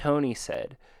of what Tony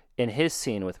said in his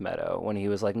scene with Meadow when he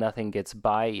was like, nothing gets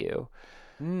by you.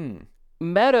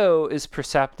 Meadow is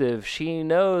perceptive. She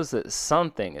knows that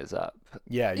something is up.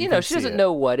 Yeah, she doesn't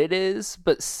know what it is,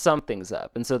 but something's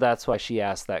up. And so that's why she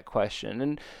asked that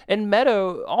question. And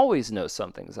Meadow always knows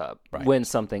something's up when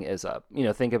something is up.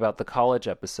 Think about the college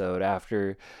episode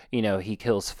after, he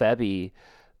kills Febby.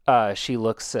 She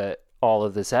looks at all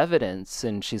of this evidence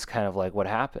and she's kind of like, what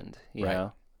happened? You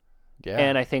know? Yeah.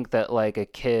 And I think that like a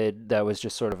kid that was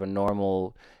just sort of a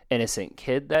normal, innocent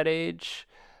kid that age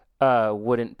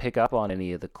wouldn't pick up on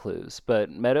any of the clues. But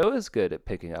Meadow is good at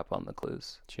picking up on the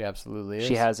clues. She absolutely is.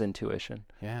 She has intuition.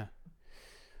 Yeah.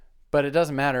 But it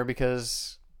doesn't matter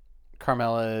because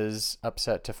Carmela is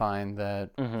upset to find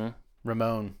that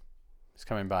Ramon is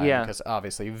coming by. Yeah. Because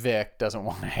obviously Vic doesn't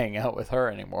want to hang out with her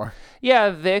anymore.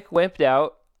 Yeah, Vic wimped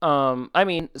out.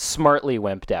 Smartly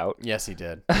wimped out. Yes, he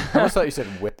did. I almost thought you said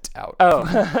whipped out.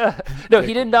 Oh. No,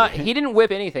 he did not. He didn't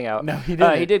whip anything out. No, he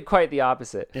didn't. He did quite the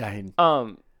opposite.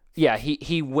 Yeah,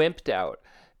 he wimped out,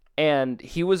 and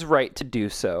he was right to do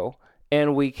so.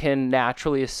 And we can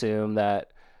naturally assume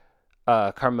that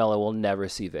Carmela will never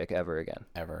see Vic ever again.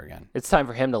 Ever again. It's time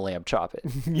for him to lamb chop it.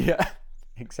 Yeah,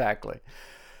 exactly.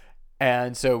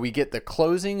 And so we get the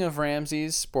closing of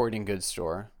Ramsey's sporting goods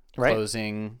store. Right.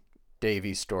 Closing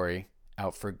Davy's story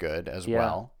out for good as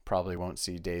well. Probably won't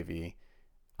see Davy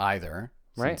either,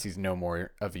 since he's no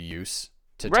more of a use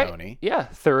to Tony. Yeah,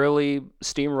 thoroughly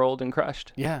steamrolled and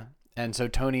crushed. Yeah. And so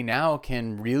Tony now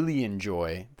can really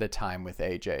enjoy the time with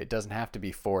AJ. It doesn't have to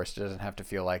be forced. It doesn't have to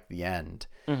feel like the end.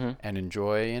 And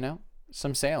enjoy,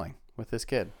 some sailing with this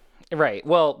kid. Right.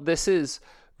 Well, this is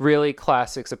really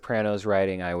classic Sopranos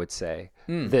writing, I would say.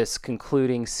 This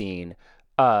concluding scene.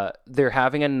 They're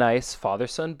having a nice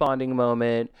father-son bonding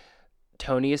moment.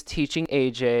 Tony is teaching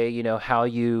AJ, how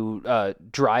you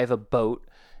drive a boat.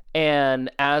 And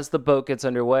as the boat gets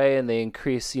underway and they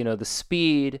increase, the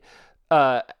speed,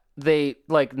 they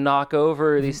like knock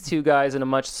over these two guys in a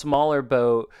much smaller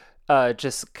boat,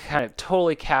 just kind of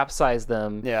totally capsize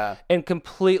them. Yeah. And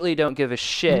completely don't give a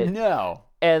shit. No.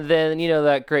 And then,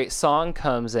 that great song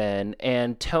comes in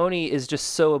and Tony is just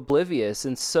so oblivious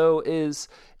and so is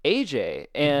AJ.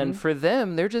 And for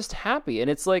them, they're just happy. And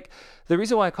it's like, the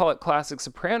reason why I call it classic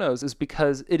Sopranos is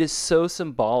because it is so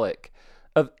symbolic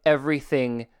of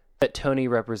everything that Tony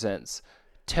represents.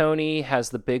 Tony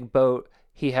has the big boat.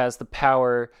 He has the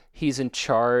power. He's in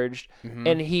charge.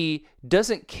 And he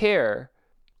doesn't care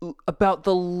about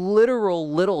the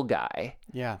literal little guy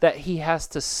that he has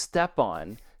to step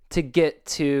on to get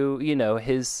to,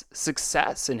 his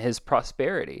success and his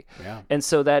prosperity. Yeah. And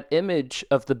so that image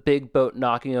of the big boat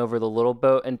knocking over the little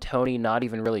boat and Tony not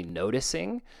even really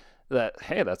noticing that,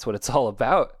 hey, that's what it's all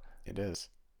about. It is.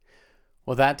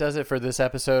 Well, that does it for this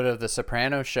episode of The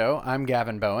Sopranos Show. I'm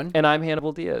Gavin Bowen. And I'm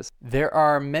Hannibal Diaz. There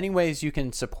are many ways you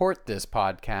can support this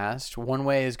podcast. One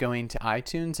way is going to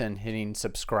iTunes and hitting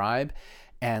subscribe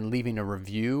and leaving a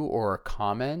review or a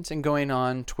comment, and going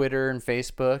on Twitter and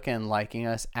Facebook and liking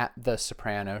us at The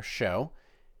Sopranos Show.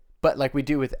 But like we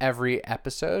do with every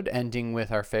episode, ending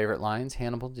with our favorite lines.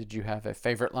 Hannibal, did you have a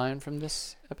favorite line from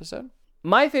this episode?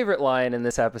 My favorite line in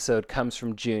this episode comes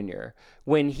from Junior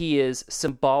when he is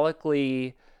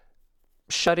symbolically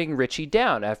shutting Richie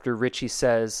down after Richie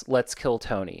says, let's kill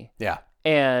Tony. Yeah.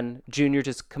 And Junior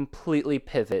just completely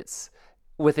pivots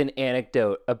with an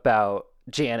anecdote about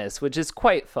Janice, which is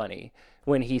quite funny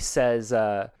when he says,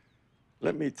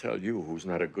 let me tell you who's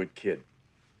not a good kid.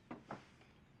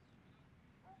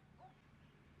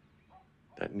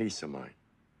 That niece of mine.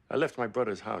 I left my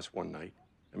brother's house one night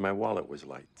and my wallet was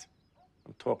light.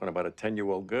 I'm talking about a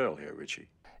 10-year-old girl here, Richie.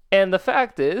 And the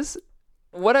fact is,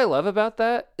 what I love about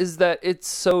that is that it's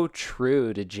so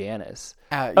true to Janice.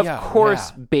 Of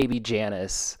course, baby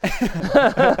Janice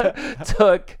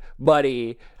took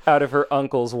Buddy out of her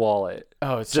uncle's wallet.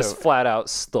 Oh, it's just flat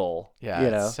out stole. Yeah,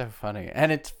 it's so funny.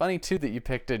 And it's funny, too, that you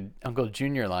picked an Uncle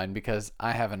Junior line because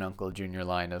I have an Uncle Junior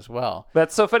line as well.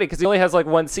 That's so funny because he only has like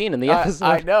one scene in the episode.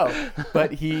 I know.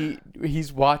 But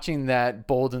he's watching that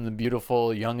Bold and the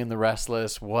Beautiful, Young and the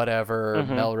Restless, whatever,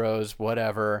 Melrose,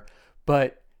 whatever.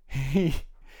 But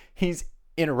he's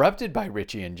interrupted by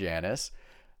Richie and Janice.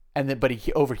 But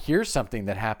he overhears something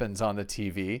that happens on the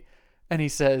TV. And he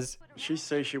says, she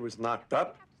say she was knocked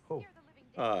up?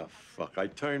 Oh, fuck. I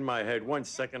turned my head 1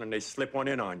 second and they slip one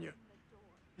in on you.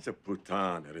 He's a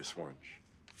putana, this one.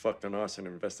 Fucked an arson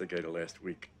investigator last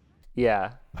week.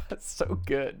 Yeah. That's so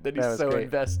good that he's so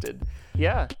invested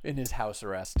in his house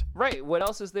arrest. Right. What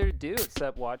else is there to do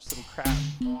except watch some crap?